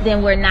things,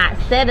 then we're not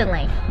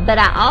settling. But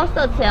I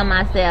also tell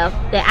myself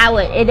that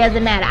it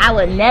doesn't matter, I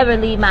would never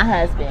leave my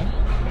husband.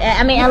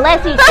 I mean,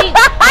 unless he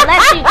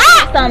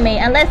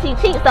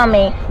cheats on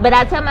me, but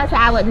I tell myself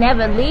I would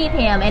never leave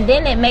him, and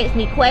then it makes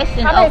me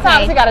question, how many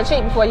times you gotta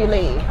cheat before you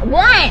leave?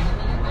 One.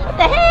 What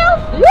the hell?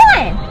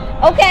 One.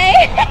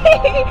 Okay.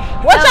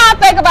 What y'all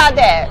think about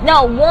that?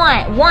 No,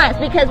 once,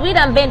 because we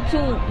done been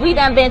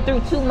through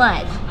too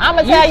much. I'm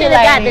gonna tell you,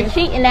 ladies, got the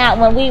cheating out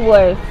when we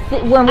were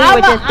just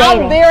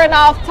dating. I'm veering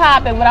off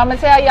topic, but I'm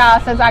gonna tell y'all,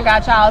 since I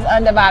got y'all's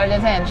undivided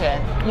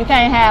attention, you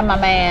can't have my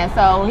man.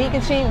 So he can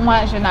cheat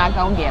once, you're not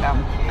gonna get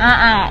him. No.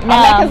 I'll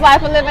make his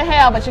life a living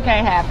hell, but you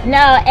can't have him.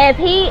 No,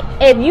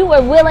 if you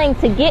were willing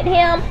to get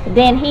him,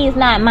 then he's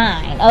not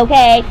mine.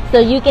 Okay, so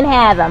you can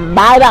have him.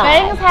 Bye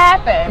bye. Things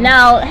happen.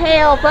 No,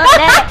 hell, fuck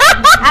that.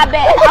 I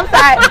bet. I'm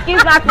sorry.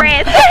 Excuse my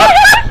friends.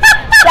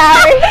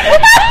 Sorry.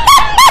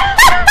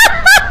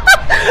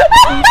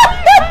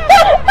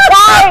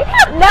 Sorry.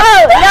 No.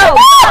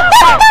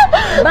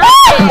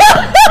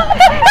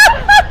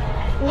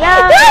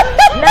 No.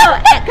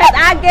 Because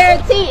I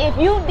guarantee if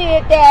you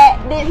did that,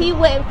 then he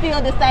wouldn't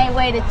feel the same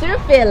way that you're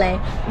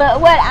feeling. But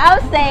what I'm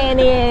saying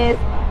is,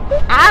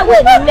 I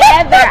would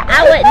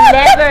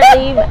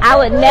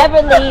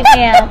never leave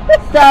him.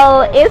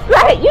 So it's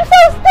like, you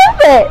so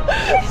stupid.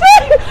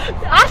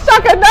 I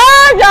struck a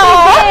nerve,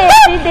 y'all.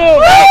 She did.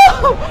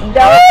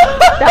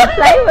 Don't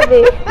play with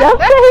me. Don't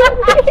play with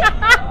me.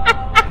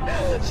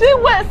 She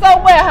went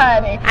somewhere,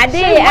 honey. I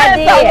did.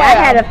 I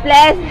had a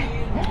flashback.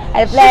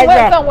 She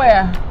went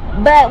somewhere.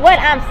 But what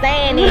I'm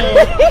saying is,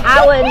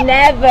 I would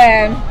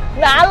never.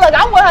 Now look,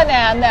 I'm with her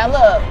now. Now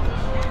look,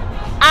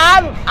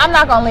 I'm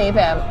not gonna leave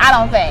him, I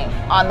don't think,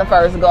 on the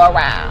first go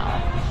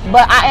around.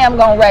 But I am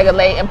gonna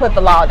regulate and put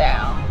the law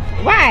down.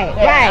 Right,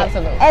 yeah, right.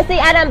 Absolutely. And see,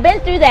 I done been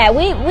through that.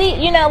 We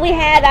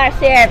had our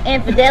share of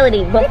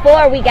infidelity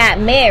before we got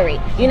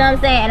married. You know what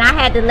I'm saying?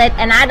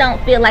 And I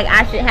don't feel like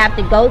I should have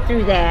to go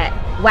through that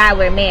while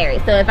we're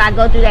married. So if I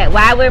go through that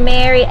while we're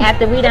married,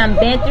 after we done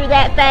been through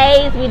that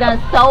phase, we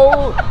done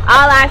sold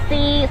all our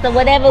seeds or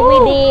whatever we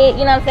did,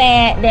 you know what I'm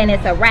saying, then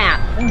it's a wrap.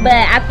 But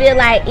I feel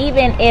like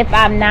even if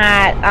I'm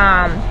not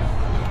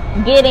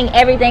getting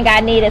everything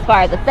I need as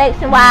far as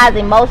affection wise,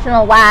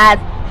 emotional wise,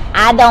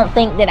 I don't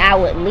think that I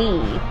would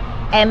leave.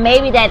 And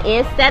maybe that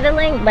is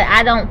settling, but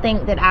I don't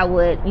think that I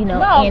would, end the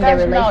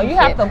relationship. No, you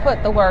have to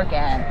put the work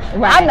in.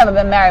 Right. I've never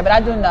been married, but I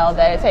do know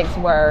that it takes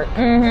work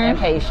and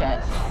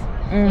patience,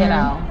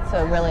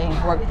 to really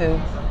work through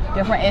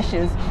different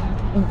issues.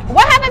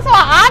 What happened to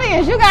our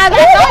audience? You guys, I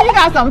know you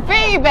got some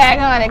feedback,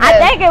 honey. I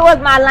think it was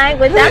my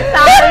language. I'm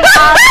sorry,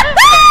 y'all.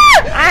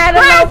 I had a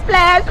little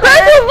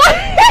flashback.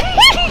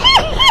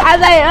 I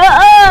was like,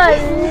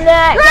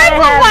 not Krys gonna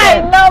was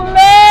like, happen. no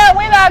man,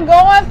 we're not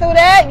going through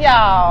that,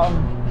 y'all.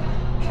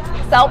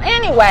 So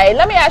anyway,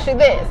 let me ask you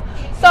this.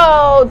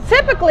 So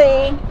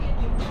typically,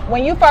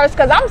 when you first,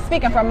 because I'm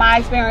speaking from my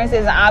experiences,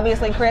 and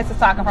obviously Krys is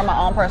talking from my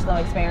own personal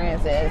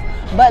experiences.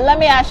 But let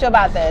me ask you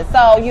about this.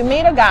 So you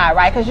meet a guy,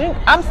 right? Because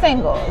I'm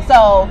single.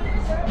 So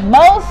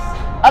most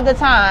of the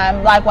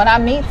time, like when I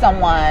meet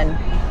someone,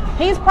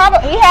 he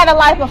had a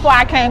life before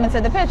I came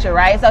into the picture,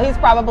 right? So he's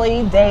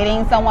probably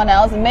dating someone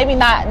else, and maybe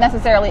not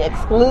necessarily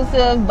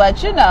exclusive,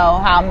 but you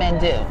know how men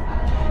do.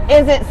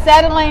 Is it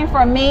settling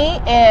for me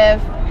if,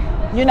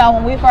 you know,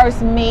 when we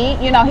first meet,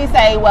 you know, he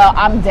say, well,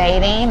 I'm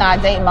dating, I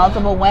date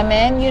multiple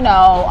women, you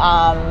know,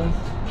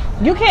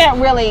 you can't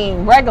really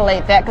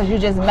regulate that because you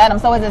just met him.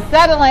 So is it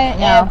settling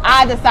if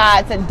I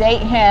decide to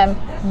date him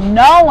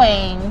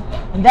knowing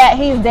that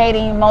he's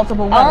dating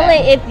multiple women? Only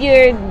if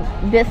you're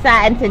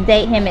deciding to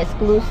date him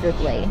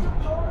exclusively.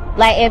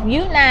 Like if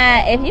you're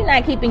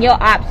not keeping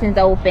your options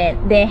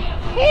open, then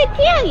heck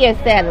yeah, you're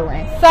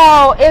settling.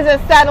 So is it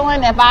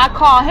settling if I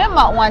call him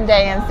up one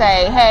day and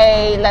say,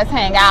 hey, let's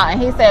hang out, and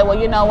he said, well,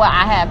 you know what,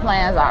 I had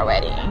plans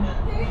already?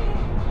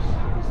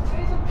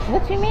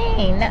 What you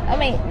mean? I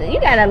mean, you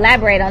gotta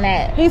elaborate on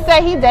that. He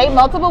said he date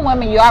multiple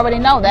women. You already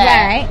know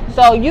that. Right.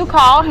 So you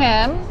call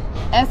him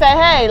and say,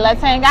 hey, let's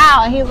hang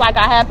out, and he's like,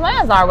 I had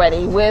plans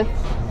already with.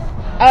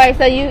 All right,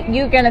 so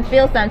you're gonna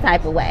feel some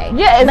type of way.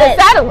 Yeah, is it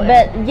settling?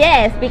 But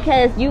yes,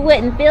 because you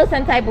wouldn't feel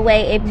some type of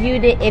way if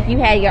you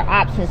had your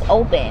options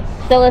open.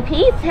 So if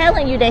he's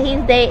telling you that he's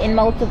dating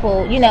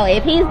multiple, you know,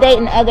 if he's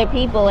dating other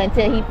people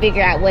until he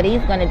figure out what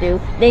he's gonna do,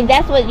 then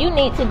that's what you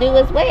need to do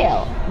as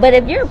well. But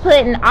if you're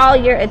putting all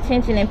your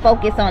attention and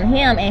focus on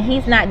him and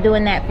he's not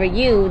doing that for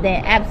you,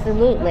 then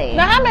absolutely.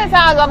 Now, how many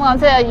times I'm gonna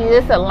tell you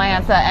it's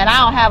Atlanta and I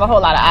don't have a whole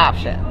lot of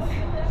options?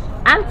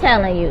 I'm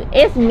telling you,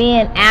 it's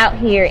men out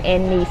here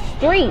in these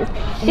streets.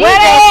 She Where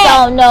just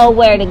don't know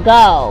where to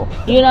go.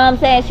 You know what I'm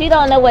saying? She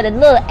don't know where to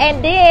look.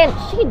 And then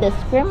she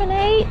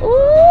discriminate.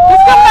 Ooh.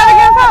 Discriminate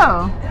against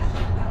who?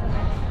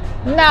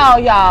 No,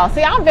 y'all.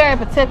 See, I'm very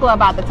particular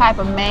about the type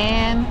of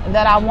man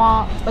that I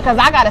want because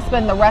I got to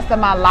spend the rest of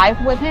my life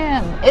with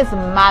him. It's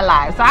my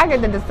life. So I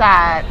get to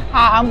decide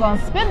how I'm going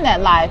to spend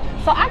that life.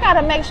 So I got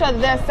to make sure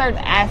that there's certain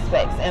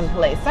aspects in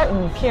place,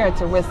 certain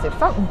characteristics,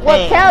 certain things.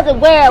 Well, tell the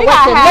world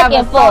what you're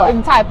looking for.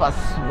 Certain type of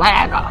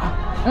swagger.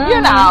 Mm-hmm.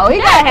 You know, he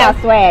got to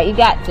have swag. You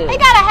got to. He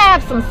got to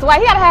have some swag.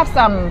 He got to have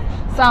some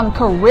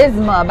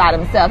charisma about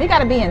himself. He got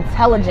to be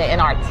intelligent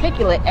and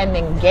articulate and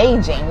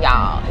engaging,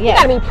 y'all. He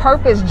got to be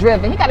purpose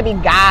driven. He got to be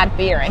God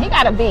fearing. He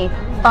got to be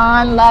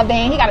fun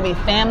loving. He got to be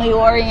family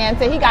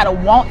oriented. He got to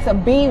want to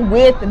be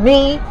with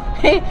me.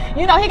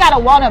 You know, he got to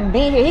want to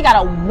be here. He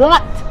got to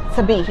want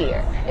to be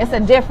here. It's a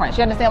difference.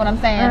 You understand what I'm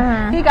saying?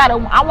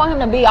 Mm-hmm. I want him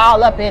to be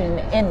all up in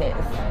this.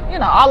 You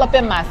know, all up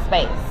in my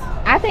space.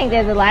 I think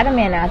there's a lot of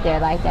men out there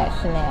like that,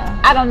 Chanel.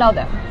 I don't know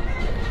them.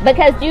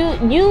 Because you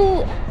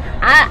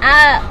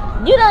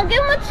don't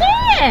give them a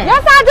chance.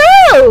 Yes, I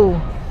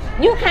do.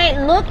 You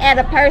can't look at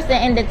a person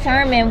and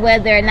determine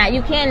whether or not.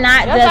 You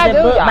cannot judge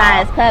a book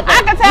by its cover.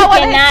 I can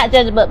tell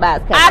judge a book by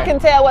its cover. I can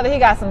tell whether he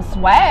got some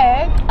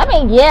swag. I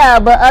mean, yeah,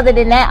 but other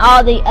than that,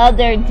 all the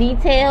other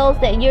details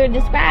that you're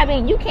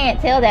describing, you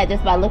can't tell that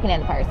just by looking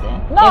at a person.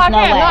 No, I can't.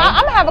 No,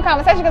 I'm gonna have a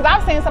conversation because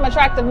I've seen some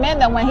attractive men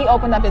that when he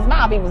opened up his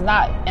mouth, he was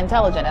not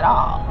intelligent at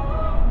all.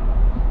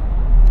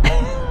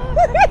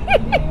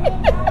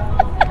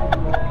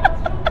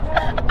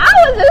 I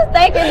was just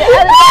thinking the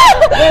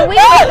other day when we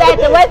was at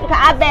the West,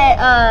 I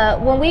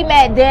bet when we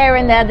met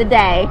Darren the other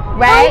day,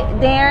 right?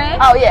 Darren?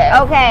 Oh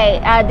yeah. Okay,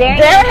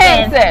 Darren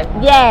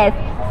Hanson. Yes.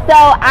 So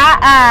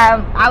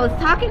I was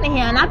talking to him,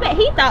 and I bet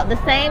he thought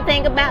the same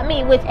thing about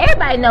me, which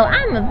everybody know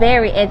I'm a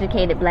very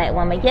educated black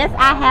woman. Yes,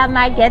 I have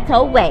my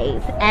ghetto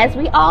ways, as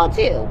we all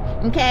do.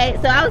 Okay,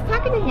 so I was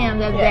talking to him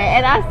the other day,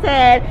 and I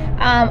said,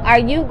 "Are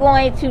you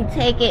going to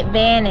take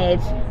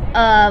advantage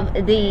of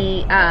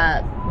the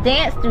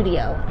dance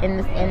studio in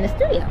the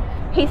studio?"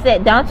 He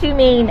said, "Don't you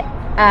mean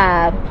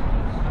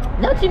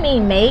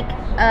make?"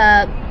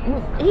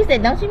 He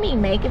said, "Don't you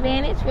mean make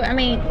advantage?" I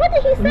mean, what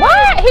did he say?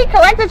 What? He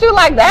corrected you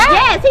like that?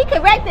 Yes, he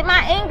corrected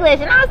my English,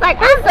 and I was like,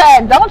 he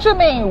said, "Don't you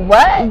mean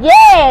what?"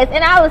 Yes,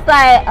 and I was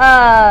like,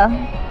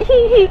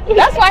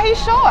 That's why he's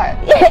short.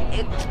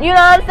 You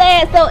know what I'm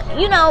saying? So,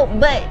 you know,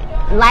 but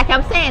like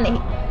I'm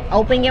saying,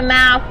 open your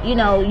mouth. You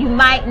know, you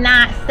might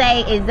not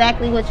say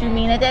exactly what you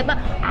mean at that, but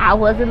I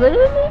was a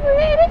little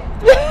inebriated.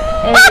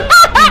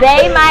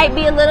 They might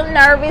be a little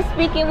nervous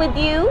speaking with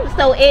you.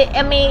 So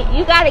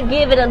you got to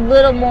give it a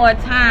little more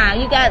time.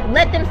 You got to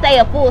let them say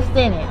a full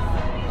sentence.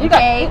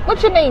 Okay.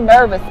 What you mean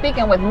nervous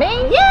speaking with me?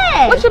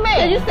 Yeah. What you mean?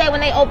 So you say when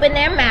they open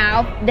their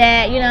mouth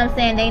that, you know what I'm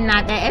saying, they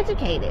not that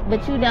educated.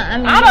 But you don't,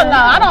 I don't know.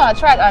 I don't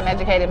attract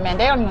uneducated men.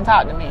 They don't even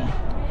talk to me.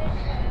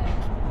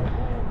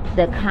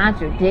 The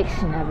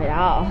contradiction of it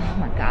all. Oh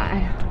my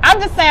God. I'm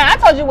just saying, I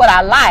told you what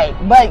I like,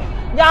 but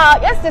y'all,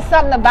 it's just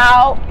something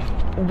about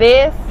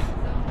this.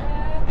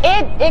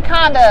 It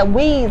kind of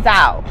weeds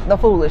out the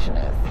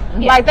foolishness.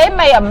 Yeah. Like they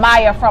may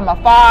admire from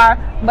afar,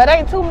 but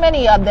ain't too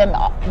many of them.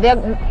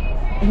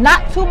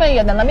 Not too many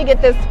of them. Let me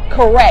get this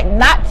correct.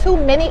 Not too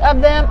many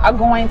of them are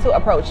going to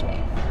approach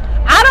me.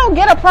 I don't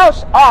get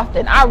approached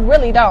often. I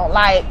really don't.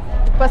 Like,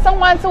 for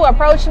someone to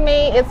approach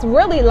me, it's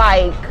really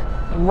like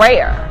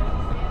rare,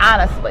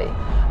 honestly.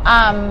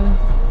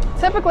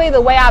 Typically the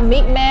way I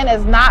meet men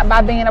is not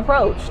by being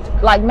approached.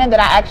 Like, men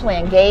that I actually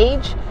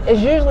engage is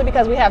usually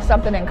because we have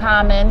something in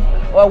common,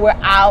 or we're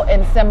out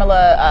in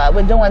similar,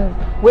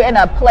 we're in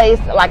a place,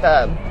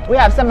 we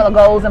have similar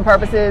goals and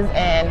purposes,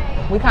 and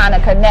we kind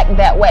of connect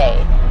that way.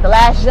 The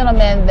last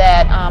gentleman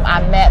that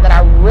I met that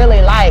I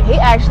really liked, he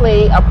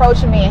actually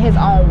approached me in his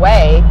own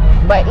way,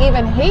 but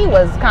even he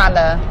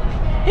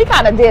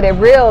kind of did it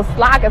real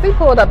sly, because he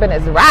pulled up in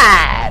his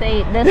ride.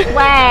 See, the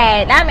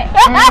swag. I mean,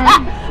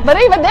 But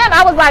even then,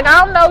 I was like,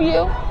 I don't know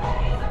you.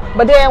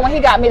 But then when he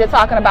got me to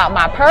talking about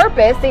my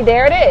purpose, see,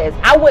 there it is.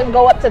 I wouldn't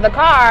go up to the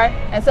car,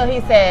 and so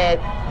he said,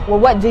 well,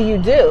 what do you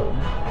do?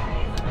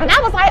 And I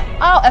was like,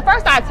 oh, at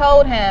first I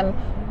told him,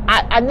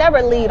 I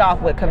never lead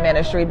off with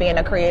comministry, being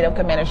a creative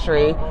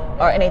comministry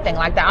or anything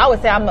like that. I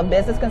would say I'm a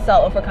business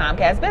consultant for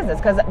Comcast Business,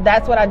 because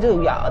that's what I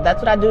do, y'all. That's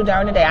what I do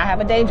during the day. I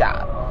have a day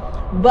job.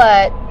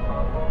 But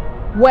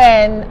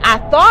when I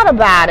thought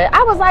about it,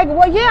 I was like,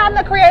 well, yeah, I'm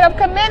the creative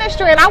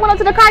comministry. And I went up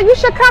to the car, you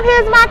should come,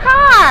 here's my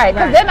card.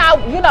 Because then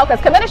because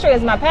comministry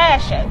is my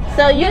passion.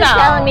 So you're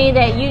telling me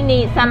that you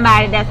need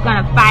somebody that's going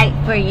to fight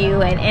for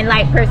you and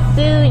like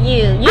pursue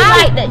you.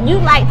 You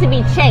like to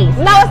be chased.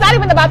 No, it's not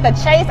even about the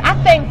chase. I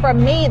think for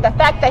me, the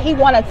fact that he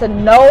wanted to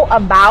know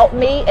about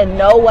me and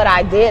know what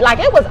I did, like,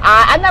 it was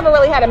odd. I never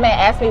really had a man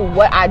ask me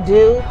what I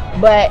do,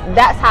 but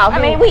that's how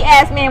I mean, we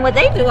ask men what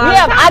they do all the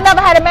time. I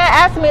never had a man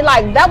ask me,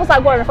 like, that was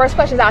like one of the first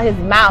questions out his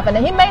mouth, and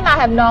then he may not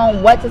have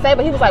known what to say,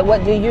 but he was like,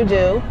 what do you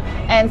do?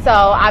 And so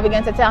I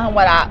began to tell him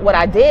what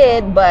I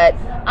did, but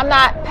I'm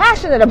not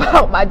passionate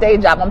about my day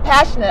job. I'm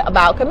passionate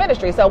about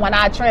comministry. So when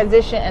I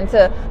transitioned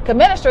into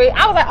comministry,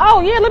 I was like,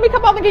 oh yeah, let me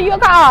come over and give you a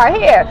card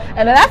here.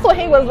 And then that's when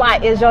he was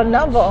like, is your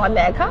number on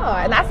that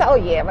card? And I said, oh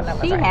yeah, my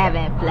number's She right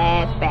having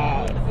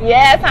flashbacks.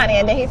 Yes, honey.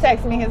 And then he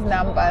texted me his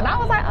number, and I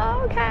was like,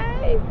 oh,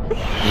 okay,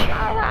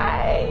 all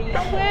right,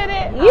 I'm with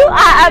it. You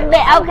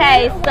are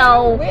okay.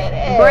 So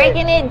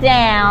breaking it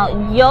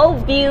down, your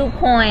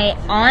viewpoint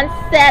on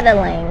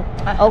settling,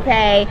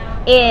 okay,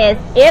 is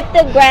if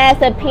the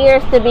grass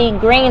appears to be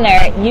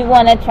greener, you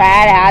want to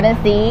try it out and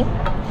see.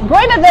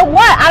 Greener than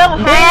what? I don't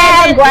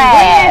have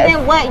grass. Greener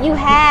than what you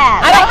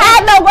have. I don't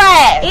have no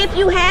grass. If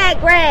you had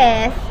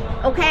grass,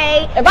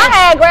 okay. If I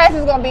had grass,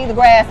 it's gonna be the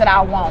grass that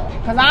I want,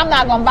 because I'm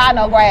not gonna buy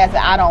no grass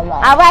that I don't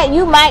want. All right,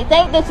 you might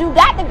think that you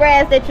got the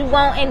grass that you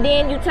want, and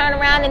then you turn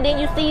around and then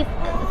you see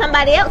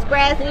somebody else's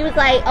grass, and you was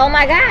like, oh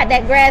my God,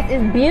 that grass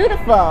is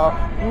beautiful.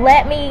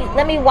 Let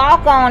me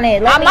walk on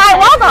it. I might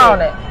walk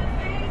on it.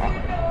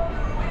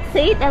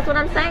 See, that's what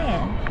I'm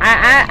saying.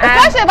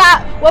 Especially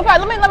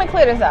let me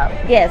clear this up.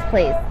 Yes,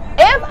 please.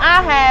 If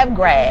I have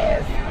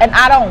grass and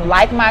I don't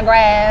like my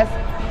grass,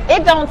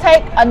 it don't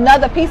take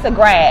another piece of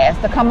grass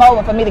to come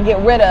over for me to get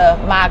rid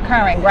of my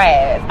current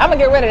grass. I'm gonna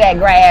get rid of that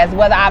grass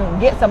whether I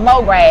get some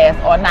more grass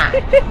or not.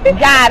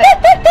 Got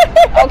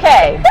it?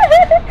 Okay.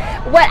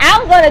 What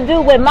I'm gonna do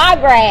with my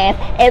grass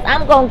is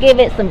I'm gonna give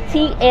it some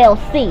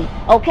TLC,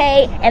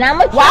 okay? And I'm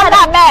gonna try. I'm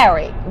not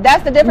married.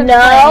 That's the difference.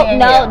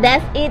 No,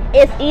 that's it.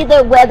 It's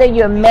either whether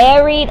you're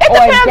married or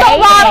dating. It depends on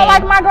why I don't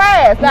like my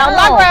grass. Now,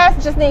 my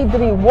grass just needs to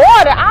be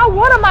watered. I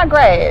water my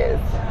grass.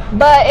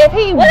 But if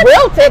he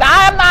wilted,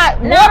 I'm not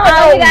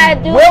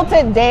watering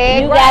wilted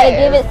dead grass. You gotta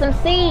give it some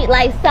seed.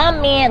 Like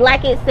some men,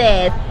 like it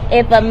says,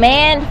 if a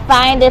man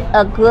findeth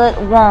a good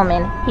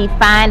woman, he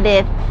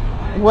findeth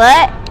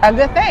what? A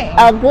good thing.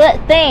 A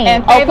good thing.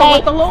 And favor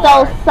with the Lord.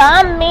 So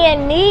some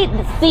men need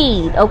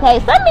seed. Okay,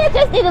 some men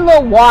just need a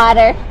little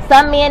water.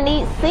 Some men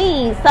need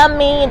seed. Some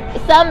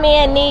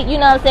men need, you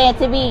know what I'm saying,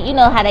 to be, you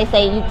know how they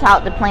say you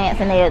talk to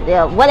plants and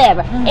they'll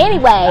whatever.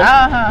 Anyway,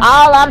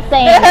 all I'm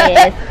saying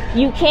is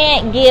you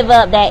can't give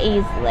up that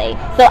easily.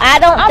 So I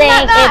don't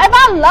think if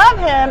I love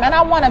him and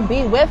I want to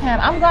be with him,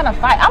 I'm gonna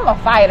fight. I'm a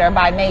fighter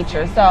by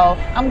nature, so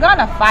I'm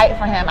gonna fight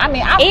for him. I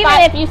mean,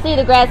 if you see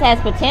the grass has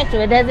potential,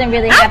 it doesn't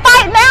really have to. I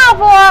fight now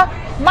for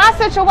my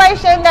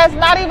situation that's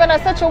not even a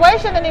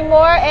situation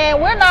anymore, and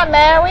we're not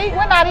married.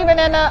 We're not even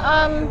in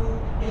a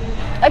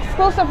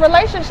exclusive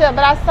relationship,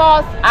 but I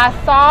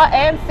saw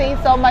and see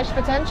so much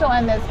potential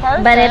in this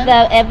person. But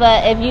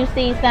if you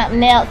see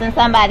something else in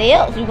somebody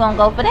else, you're gonna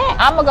go for that.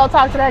 I'm gonna go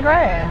talk to that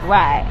grass.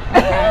 Right.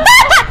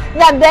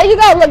 Now there you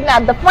go. Look now,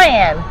 the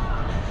friend.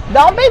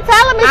 Don't be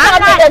telling me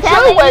something that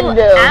you wouldn't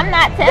do. I'm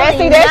not telling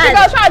you. There she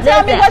go trying to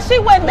tell me what she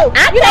wouldn't do.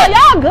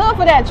 Y'all good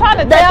for that. Trying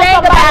to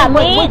tell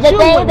somebody what the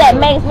thing that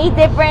makes me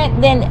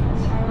different than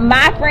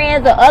my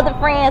friends or other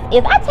friends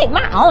is I take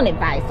my own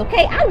advice,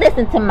 okay? I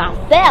listen to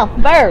myself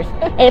first.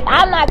 If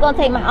I'm not going to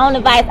take my own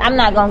advice, I'm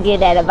not going to give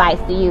that advice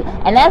to you.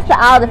 And that's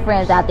to all the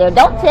friends out there.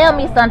 Don't tell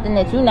me something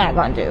that you're not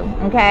going to do,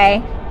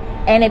 okay?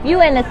 And if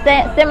you're in a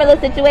similar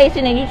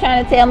situation and you're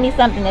trying to tell me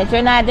something that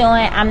you're not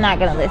doing, I'm not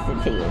going to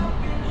listen to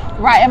you.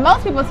 Right, and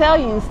most people tell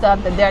you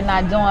stuff that they're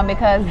not doing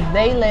because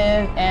they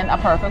live in a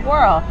perfect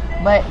world.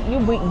 But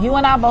you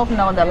and I both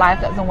know that life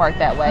doesn't work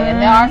that way.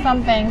 And there are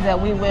some things that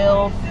we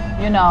will,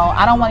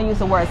 I don't want to use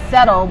the word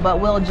settle, but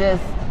we'll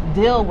just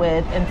deal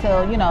with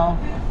until,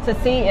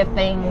 to see if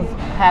things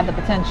have the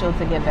potential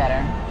to get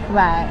better.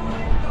 Right.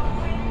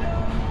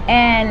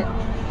 And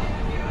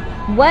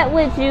what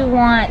would you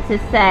want to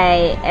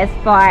say as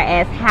far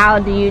as how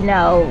do you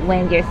know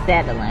when you're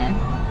settling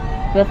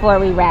before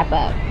we wrap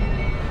up?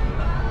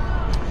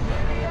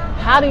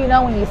 How do you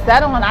know when you're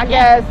settling? I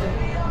guess,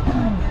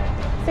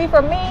 see,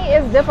 for me,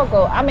 it's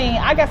difficult. I mean,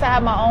 I guess I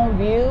have my own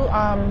view.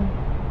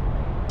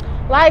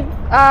 Like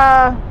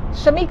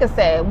Shamika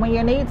said, when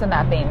your needs are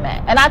not being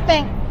met. And I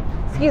think,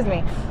 excuse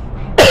me,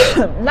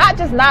 not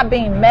just not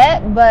being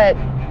met, but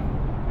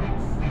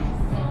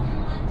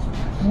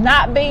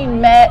not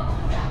being met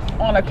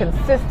on a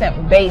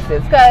consistent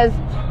basis. Because,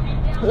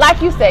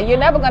 like you said, you're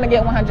never going to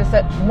get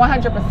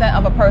 100%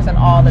 of a person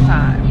all the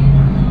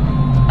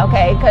time.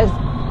 Okay? Because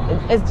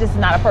it's just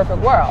not a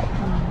perfect world.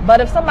 But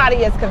if somebody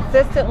is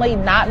consistently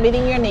not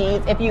meeting your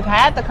needs, if you've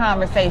had the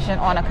conversation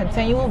on a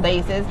continual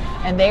basis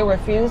and they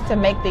refuse to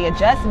make the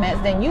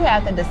adjustments, then you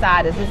have to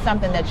decide, is this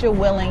something that you're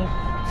willing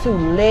to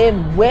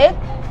live with?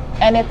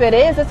 And if it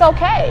is, it's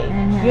okay.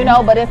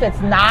 But if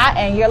it's not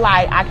and you're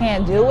like, I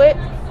can't do it,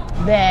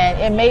 then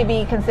it may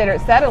be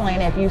considered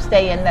settling if you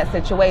stay in that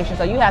situation.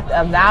 So you have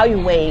to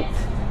evaluate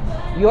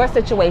your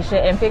situation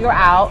and figure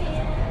out,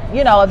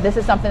 if this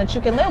is something that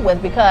you can live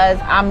with, because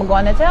I'm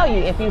going to tell you,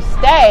 if you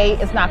stay,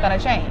 it's not going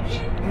to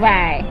change.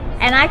 Right.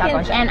 And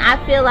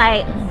I feel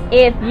like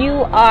if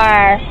you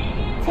are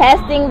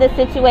testing the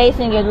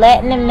situation, you're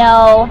letting them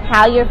know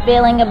how you're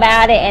feeling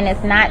about it, and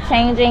it's not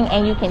changing,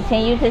 and you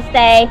continue to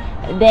stay,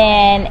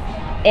 then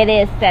it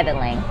is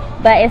settling.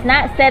 But it's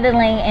not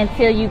settling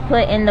until you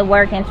put in the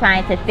work and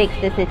trying to fix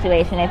the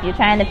situation. If you're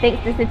trying to fix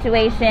the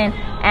situation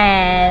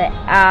and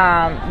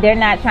they're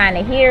not trying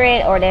to hear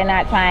it, or they're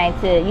not trying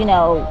to,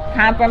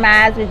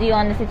 compromise with you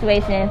on the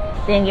situation,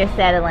 then you're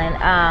settling.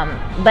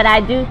 But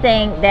I do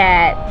think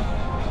that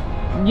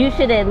you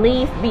should at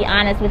least be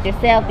honest with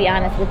yourself, be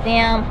honest with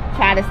them,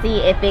 try to see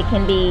if it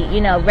can be,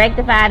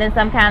 rectified in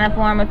some kind of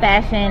form or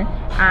fashion.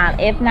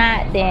 If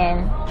not,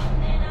 then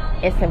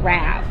it's a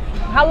wrap.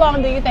 How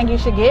long do you think you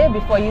should give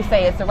before you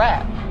say it's a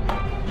wrap?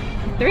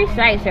 3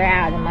 strikes are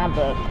out in my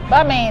book.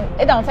 But I mean,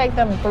 it don't take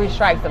them 3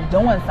 strikes of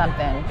doing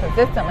something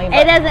consistently.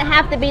 It doesn't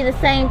have to be the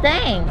same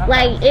thing. Okay.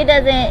 Like, it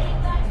doesn't,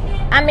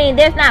 I mean,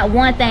 there's not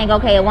one thing,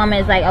 okay, a woman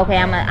is like, okay,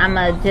 I'm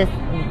a just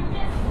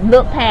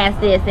look past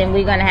this and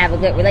we're gonna have a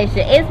good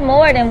relationship. It's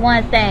more than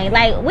one thing.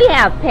 Like, we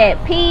have pet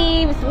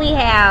peeves, we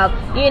have,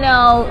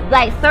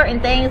 like certain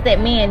things that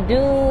men do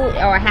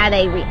or how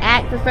they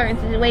react to certain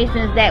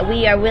situations that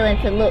we are willing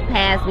to look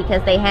past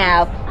because they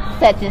have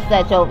such and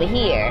such over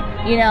here,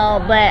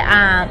 but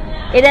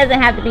it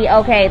doesn't have to be,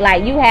 okay,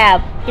 like you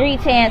have 3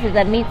 chances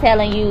of me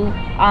telling you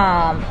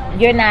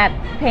you're not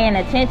paying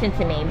attention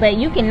to me, but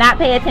you cannot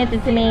pay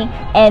attention to me,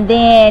 and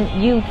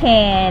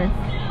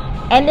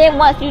then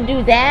once you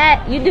do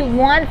that, you do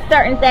one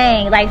certain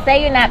thing, like say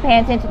you're not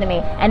paying attention to me,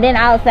 and then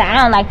all of a sudden,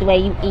 I don't like the way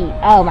you eat.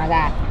 Oh my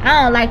God,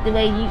 I don't like the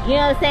way you know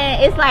what I'm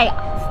saying? It's like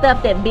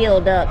stuff that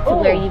build up to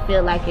where you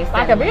feel like you're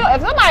like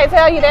if somebody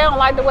tell you they don't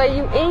like the way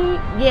you eat,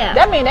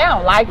 that means they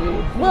don't like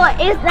you. Well,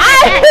 it's not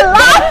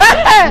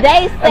that.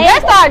 They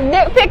start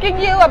nitpicking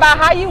you about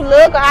how you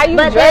look or how you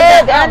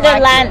dress.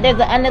 There's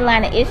an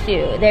underlying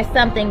issue. There's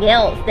something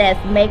else that's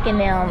making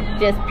them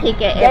just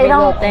pick at every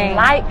little thing. They don't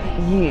like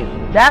you.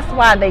 That's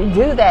why they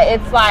do that.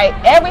 It's like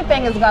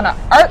everything is gonna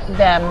irk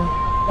them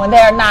when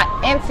they're not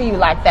into you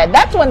like that.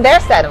 That's when they're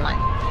settling.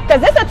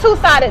 Because it's a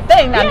two-sided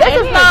thing. Now, this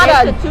is not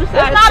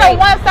a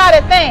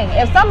one-sided thing.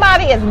 If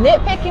somebody is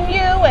nitpicking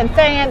you and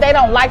saying they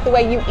don't like the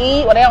way you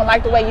eat or they don't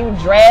like the way you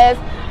dress,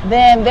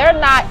 then they're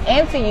not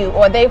into you,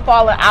 or they've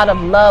fallen out of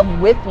love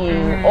with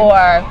you,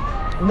 or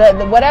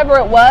the whatever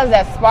it was,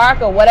 that spark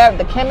or whatever,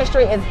 the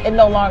chemistry, it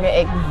no longer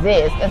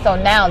exists. And so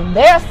now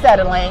they're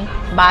settling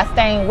by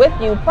staying with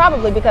you,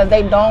 probably because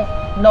they don't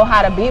know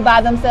how to be by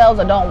themselves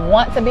or don't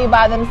want to be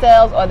by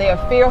themselves, or they're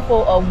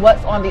fearful of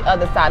what's on the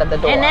other side of the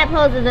door. And that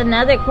poses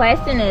another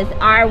question, is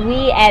are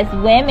we as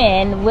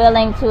women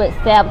willing to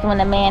accept when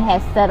a man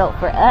has settled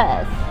for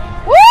us?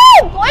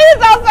 Woo! Please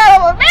don't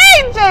settle for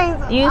me,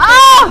 Jesus! You see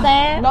what I'm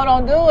saying? No,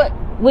 don't do it.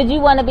 Would you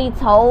want to be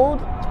told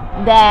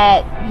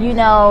that,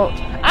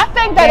 I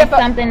think that there's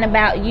something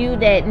about you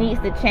that needs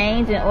to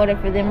change in order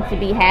for them to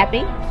be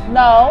happy?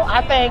 No,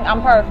 I think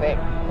I'm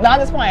perfect. No, I'm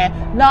just playing.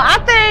 No, I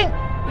think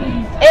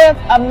if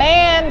a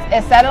man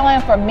is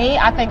settling for me,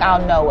 I think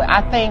I'll know it.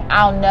 I think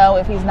I'll know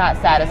if he's not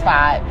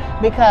satisfied.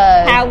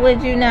 Because how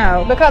would you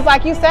know? Because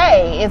like you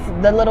say, it's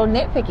the little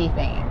nitpicky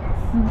things.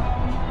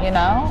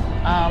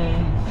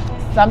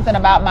 Something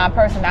about my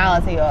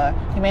personality, or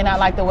he may not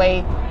like the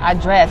way I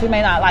dress, he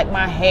may not like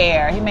my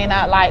hair, he may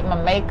not like my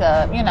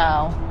makeup,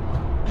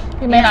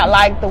 he may not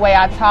like the way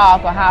I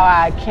talk or how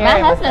I carry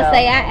myself. My husband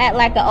say I act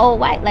like an old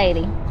white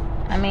lady.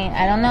 I mean,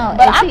 I don't know.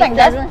 But I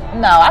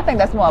think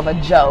that's more of a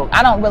joke.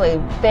 I don't really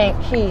think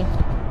he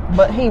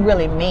but he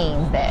really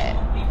means that.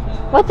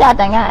 What y'all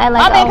think?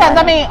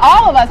 Because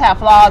all of us have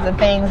flaws and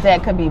things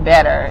that could be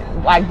better,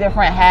 like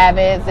different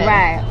habits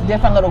and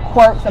different little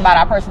quirks about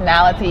our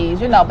personalities,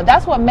 but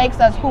that's what makes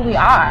us who we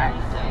are.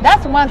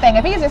 That's one thing.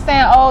 If he's just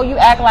saying, oh, you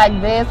act like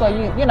this, or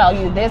you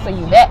this or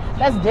you that,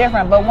 that's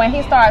different. But when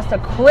he starts to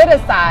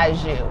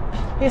criticize you,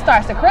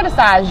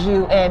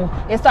 and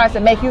it starts to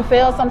make you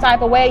feel some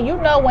type of way, you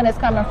know when it's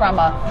coming from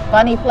a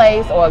funny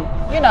place, or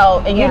you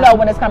know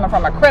when it's coming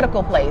from a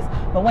critical place.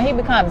 But when he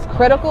becomes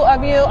critical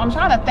of you, I'm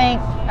trying to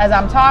think as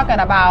I'm talking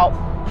about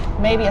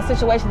maybe a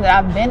situation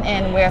that I've been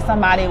in where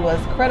somebody was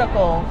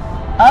critical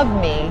of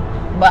me.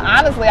 But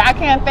honestly, I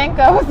can't think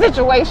of a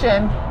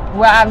situation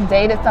where I've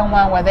dated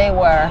someone where they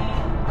were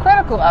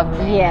critical of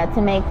me. Yeah,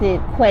 to make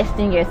it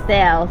question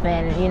yourself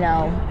and,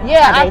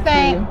 Yeah, I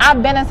think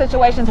I've been in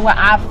situations where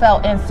I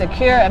felt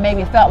insecure and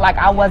maybe felt like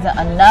I wasn't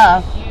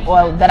enough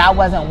or that I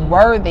wasn't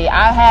worthy.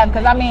 I have,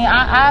 because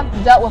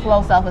I've dealt with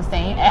low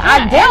self-esteem, and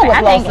I deal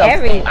with low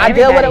self-esteem. I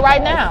deal with it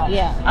right now.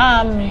 Yeah,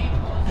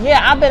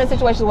 I've been in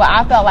situations where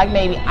I felt like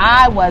maybe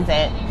I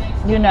wasn't,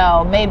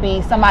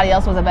 maybe somebody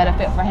else was a better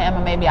fit for him,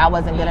 or maybe I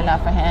wasn't good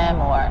enough for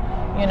him, or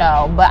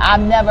but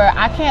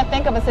I can't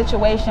think of a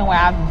situation where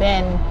I've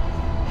been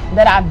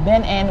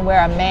in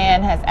where a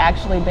man has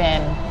actually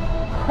been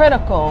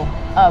critical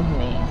of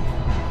me.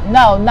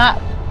 No,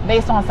 not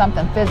based on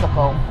something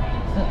physical.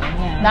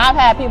 Now, I've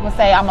had people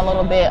say I'm a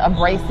little bit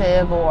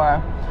abrasive, or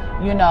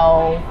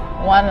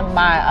one of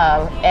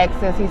my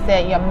exes, he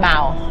said your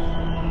mouth.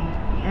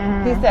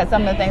 He said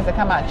some of the things that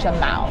come out your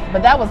mouth,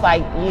 but that was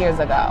like years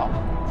ago.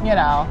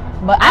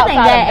 But I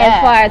think that as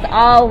far as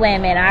all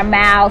women, our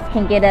mouths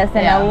can get us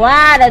in a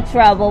lot of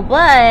trouble,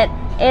 but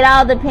it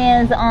all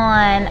depends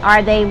on,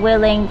 are they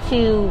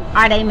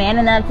man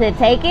enough to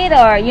take it,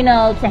 or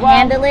to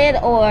handle it,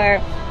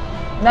 or...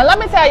 Now let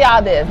me tell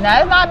y'all this. Now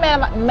it's not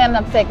man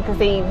enough to take it, because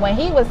when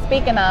he was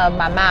speaking of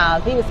my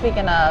mouth, he was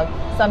speaking of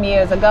some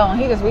years ago, and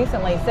he just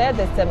recently said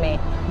this to me.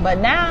 But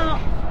now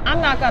I'm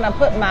not gonna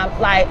put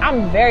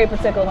I'm very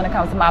particular when it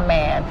comes to my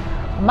man.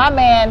 My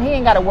man, he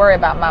ain't got to worry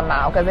about my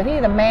mouth, because if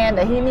he's the man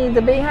that he needs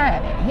to be,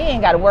 honey, he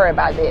ain't got to worry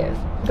about this,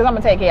 because I'm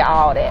going to take care of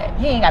all that.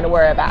 He ain't got to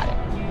worry about it.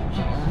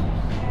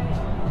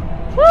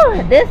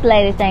 Whew, this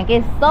lady think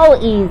it's so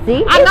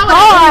easy. I know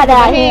hard it's easy,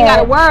 out but he ain't got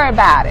to worry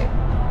about it.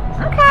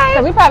 Okay.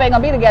 Because we probably ain't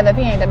going to be together if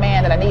he ain't the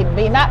man that I need to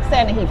be. Not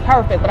saying that he's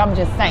perfect, but I'm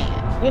just saying,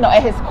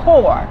 at his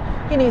core,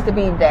 he needs to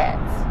be that.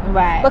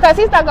 Right. Because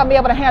he's not going to be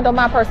able to handle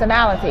my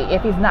personality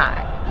if he's not.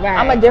 Right.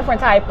 I'm a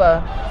different type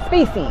of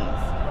species.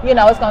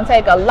 It's going to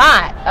take a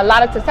lot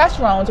of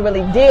testosterone to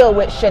really deal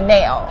with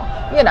Chanel,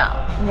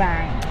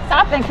 Right. So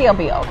I think he'll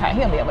be okay.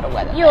 He'll be able to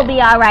weather You'll be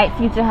all right,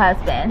 future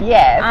husband.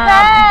 Yes.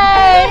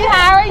 Hey,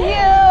 how are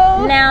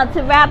you? Now,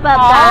 to wrap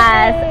up,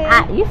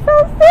 guys, you're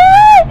so sweet.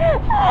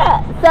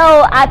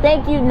 So I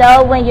think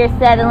when you're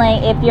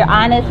settling, if you're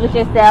honest with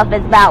yourself,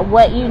 it's about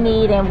what you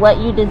need and what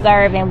you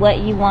deserve and what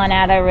you want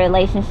out of a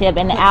relationship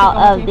and out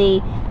of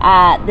the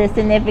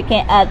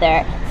significant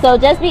other. So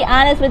just be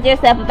honest with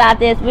yourself about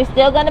this. We're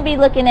still going to be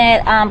looking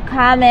at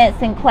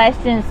comments and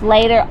questions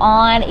later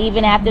on,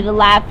 even after the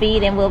live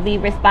feed, and we'll be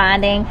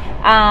responding.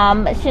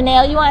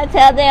 Chanel, you want to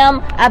tell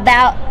them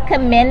about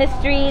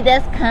ministry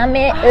that's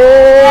coming?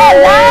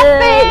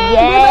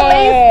 Yes.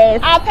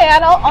 Our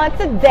panel on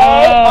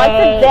today.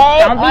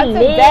 I'm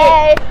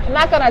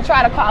not going to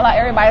try to call out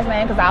everybody's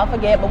name because I'll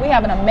forget, but we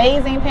have an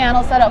amazing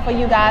panel set up for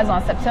you guys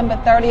on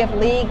September 30th,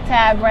 League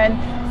Tavern,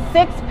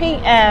 6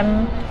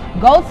 p.m.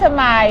 Go to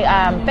my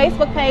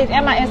Facebook page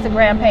and my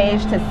Instagram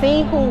page to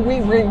see who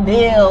we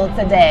revealed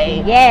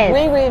today. Yes.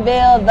 We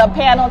revealed the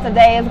panel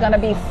today. Is going to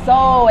be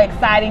so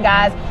exciting,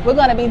 guys. We're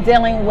going to be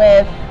dealing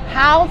with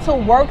how to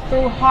work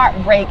through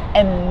heartbreak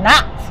and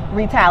not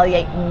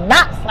retaliate,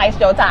 not slice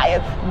your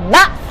tires,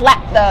 not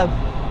slap the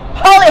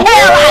holy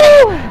hell out of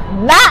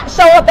you, not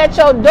show up at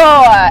your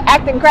door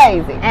acting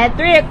crazy. At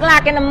 3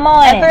 o'clock in the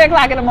morning. We're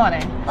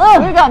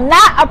going to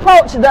not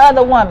approach the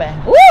other woman.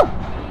 Woo!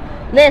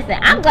 Listen,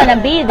 I'm going to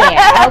be there,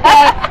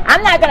 okay?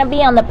 I'm not going to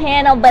be on the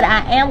panel, but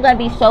I am going to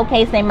be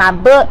showcasing my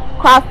book,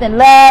 Crossed in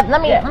Love.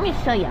 Let me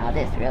show y'all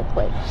this real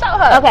quick. Show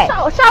her. Okay.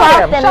 Show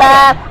Crossed in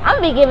Love. I'm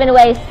going to be giving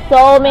away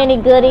so many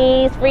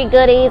goodies, free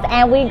goodies,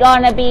 and we're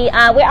going to be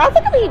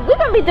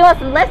doing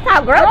some Let's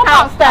Talk Girl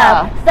Talk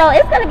stuff. So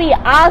it's going to be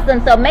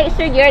awesome. So make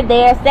sure you're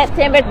there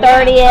September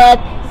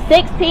 30th.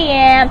 6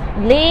 p.m.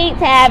 League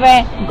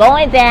Tavern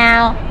going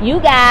down. You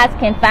guys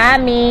can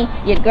find me,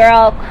 your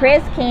girl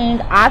Krys King,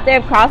 author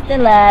of Crossed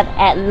in Love,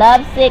 at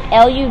Lovesick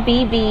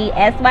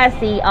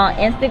LUVVSYC on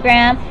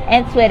Instagram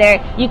and Twitter.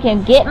 You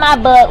can get my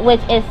book, which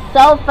is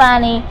so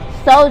funny,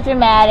 so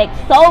dramatic,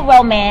 so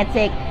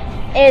romantic.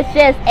 It's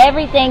just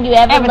everything you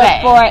ever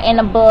look for in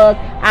a book.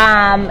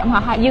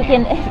 You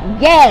can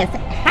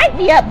hype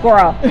me up,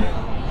 girl.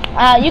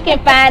 You can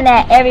find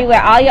that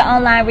everywhere, all your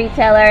online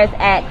retailers,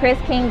 at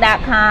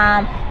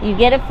chrisking.com. You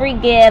get a free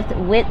gift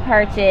with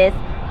purchase.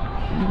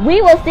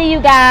 We will see you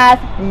guys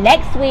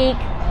next week,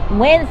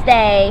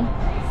 Wednesday,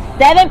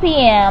 7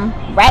 p.m.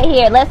 right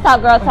here. Let's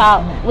Talk Girl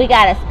Talk. We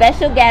got a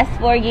special guest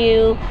for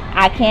you.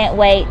 I can't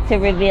wait to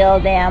reveal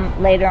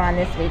them later on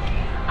this week.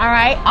 All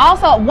right.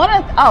 Also,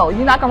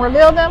 you're not gonna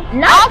reveal them?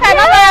 No. Okay,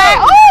 no,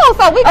 no. Oh,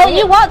 so we. Oh,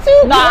 you want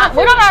to? No,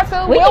 we don't have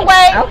to. We'll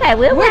wait. Okay,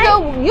 we'll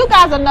wait. You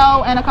guys will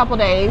know in a couple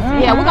days.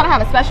 Yeah, we're gonna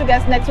have a special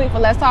guest next week for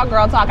Let's Talk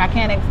Girl Talk. I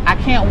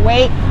can't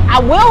wait. I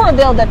will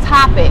reveal the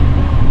topic,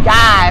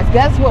 guys.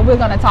 Guess what we're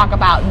gonna talk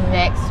about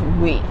next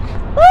week?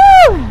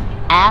 Woo!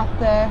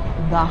 After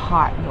the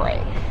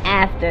heartbreak.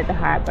 After the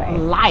heartbreak.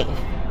 Life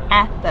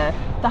after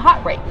the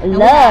heartbreak.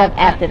 Love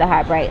after the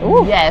heartbreak.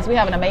 Ooh. Yes, we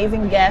have an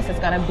amazing guest that's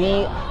going to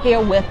be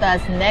here with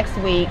us next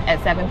week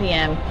at 7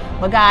 p.m.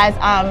 But guys,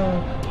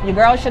 your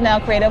girl Chanel,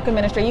 Creative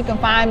Ministry. You can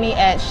find me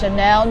at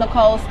Chanel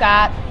Nicole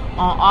Scott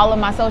on all of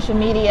my social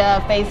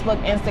media,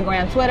 Facebook,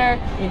 Instagram, Twitter.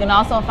 You can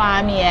also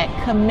find me at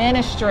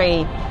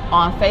Comministry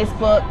on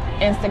Facebook,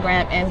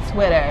 Instagram, and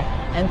Twitter.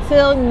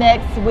 Until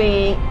next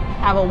week,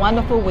 have a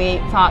wonderful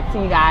week. Talk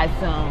to you guys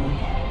soon.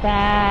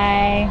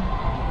 Bye.